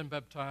really been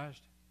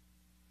baptized?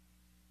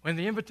 When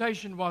the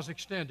invitation was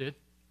extended,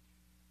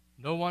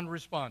 no one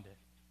responded.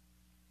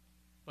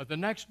 But the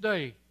next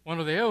day, one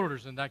of the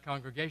elders in that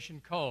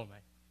congregation called me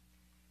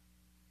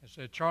and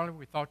said, Charlie,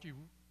 we thought you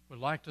would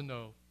like to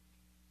know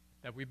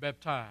that we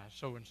baptized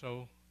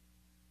so-and-so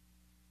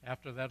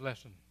after that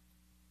lesson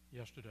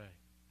yesterday.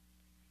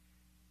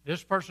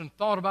 This person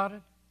thought about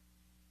it,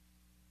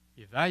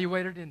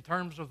 evaluated in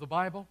terms of the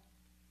Bible,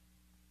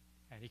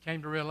 and he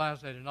came to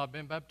realize that he had not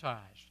been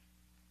baptized.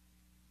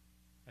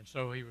 And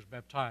so he was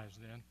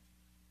baptized then.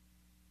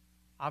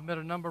 I've met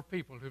a number of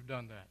people who've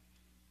done that.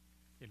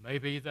 It may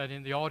be that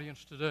in the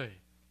audience today,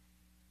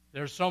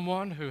 there's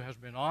someone who has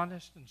been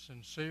honest and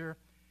sincere,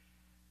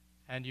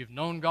 and you've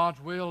known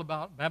God's will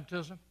about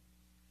baptism.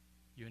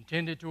 You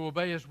intended to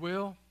obey His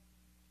will.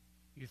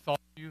 You thought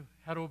you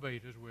had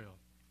obeyed His will.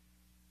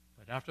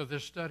 But after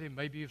this study,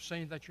 maybe you've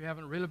seen that you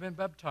haven't really been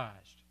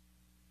baptized.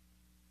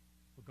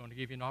 We're going to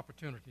give you an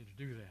opportunity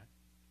to do that.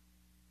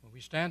 When we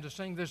stand to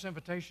sing this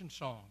invitation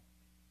song,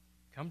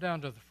 come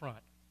down to the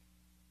front,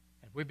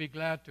 and we'd be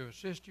glad to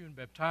assist you and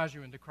baptize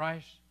you into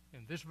Christ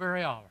in this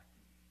very hour.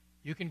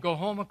 You can go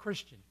home a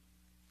Christian.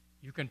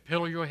 You can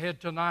pillow your head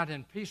tonight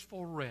in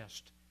peaceful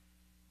rest,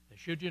 that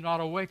should you not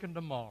awaken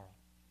tomorrow,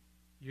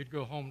 you'd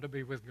go home to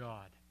be with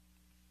God.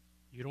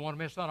 You don't want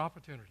to miss that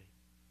opportunity.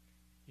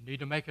 You need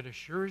to make it as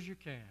sure as you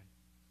can.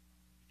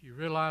 If you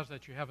realize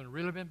that you haven't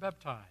really been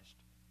baptized,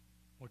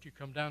 won't you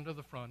come down to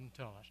the front and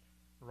tell us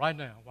right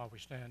now while we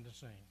stand and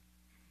sing?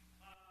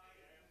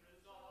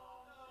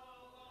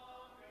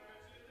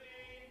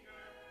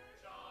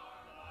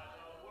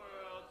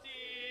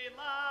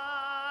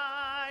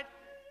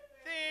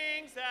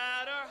 Things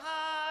that are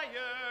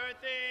higher,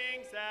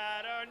 things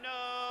that are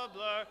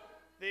nobler,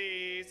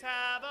 these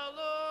have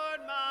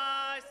allured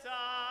my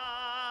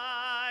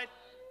sight.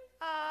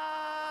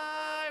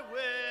 I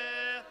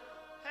will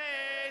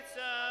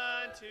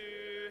hasten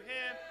to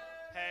him,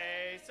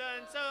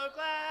 hasten so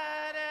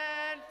glad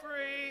and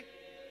free.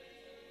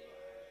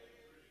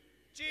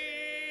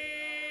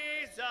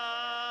 Jesus,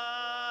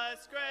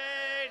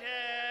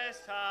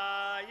 greatest,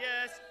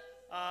 highest,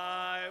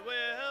 I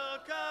will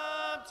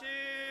come to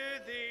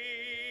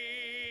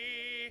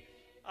thee.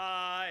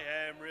 I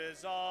am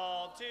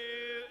resolved to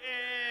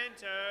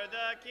enter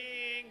the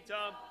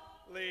kingdom,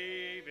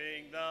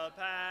 leaving the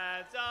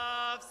paths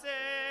of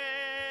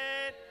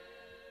sin.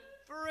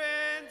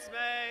 Friends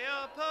may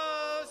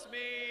oppose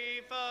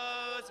me,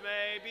 foes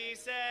may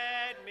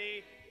beset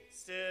me,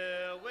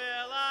 still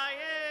will I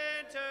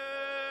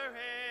enter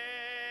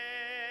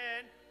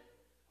in.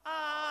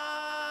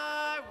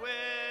 I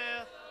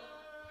will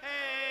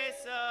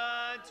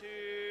hasten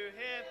to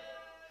him,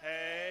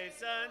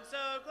 hasten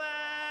so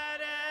glad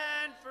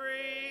and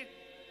free.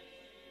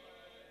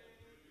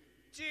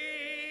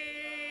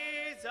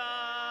 Jesus,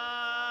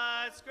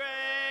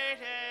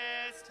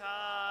 greatest,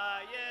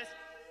 highest,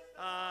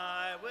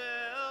 I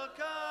will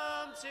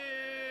come to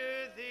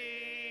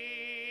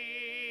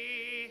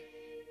thee.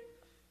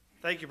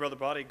 Thank you, Brother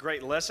Body.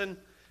 Great lesson.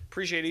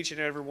 Appreciate each and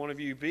every one of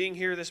you being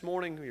here this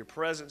morning. Your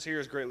presence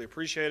here is greatly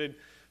appreciated.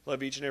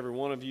 Love each and every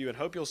one of you, and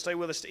hope you'll stay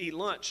with us to eat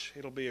lunch.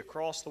 It'll be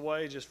across the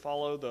way. Just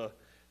follow the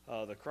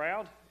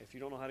crowd. If you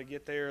don't know how to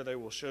get there, they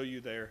will show you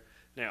there.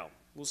 Now,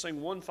 we'll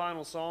sing one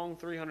final song,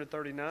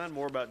 339,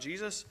 More About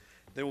Jesus.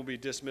 Then we'll be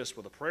dismissed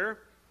with a prayer.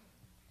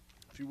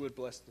 If you would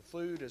bless the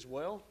food as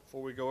well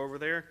before we go over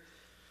there.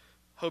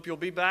 Hope you'll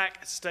be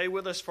back. Stay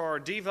with us for our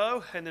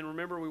Devo, and then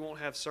remember we won't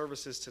have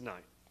services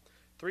tonight.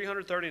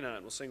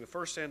 339, we'll sing the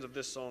first stanza of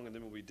this song, and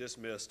then we'll be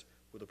dismissed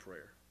with a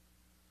prayer.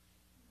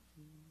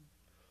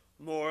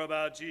 More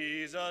about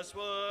Jesus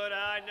would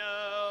I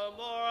know,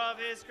 more of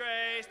his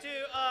grace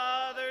to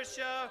others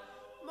show,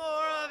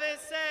 more of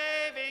his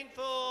saving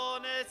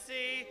fullness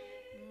see,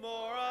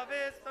 more of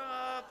his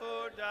love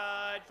who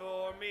died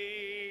for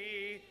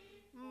me.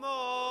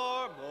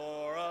 More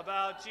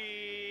about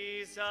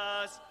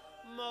Jesus,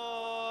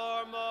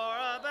 more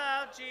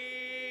about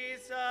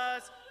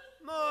Jesus,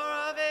 more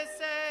of his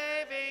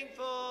saving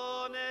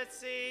fullness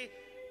see,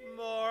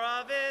 more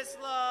of his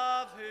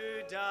love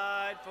who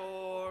died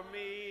for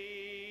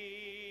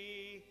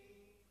me.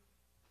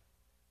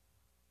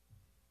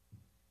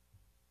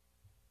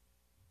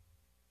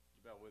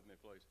 Bow with me,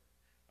 please.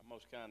 Our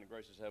most kind and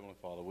gracious Heavenly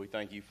Father, we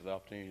thank you for the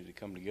opportunity to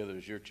come together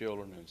as your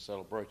children and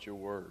celebrate your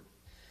word.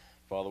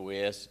 Father,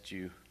 we ask that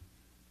you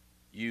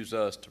use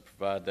us to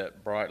provide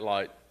that bright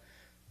light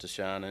to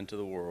shine into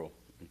the world.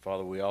 And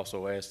Father, we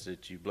also ask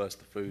that you bless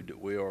the food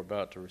that we are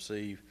about to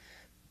receive,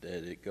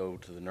 that it go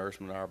to the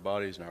nourishment of our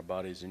bodies and our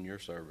bodies in your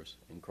service.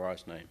 In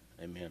Christ's name,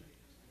 amen.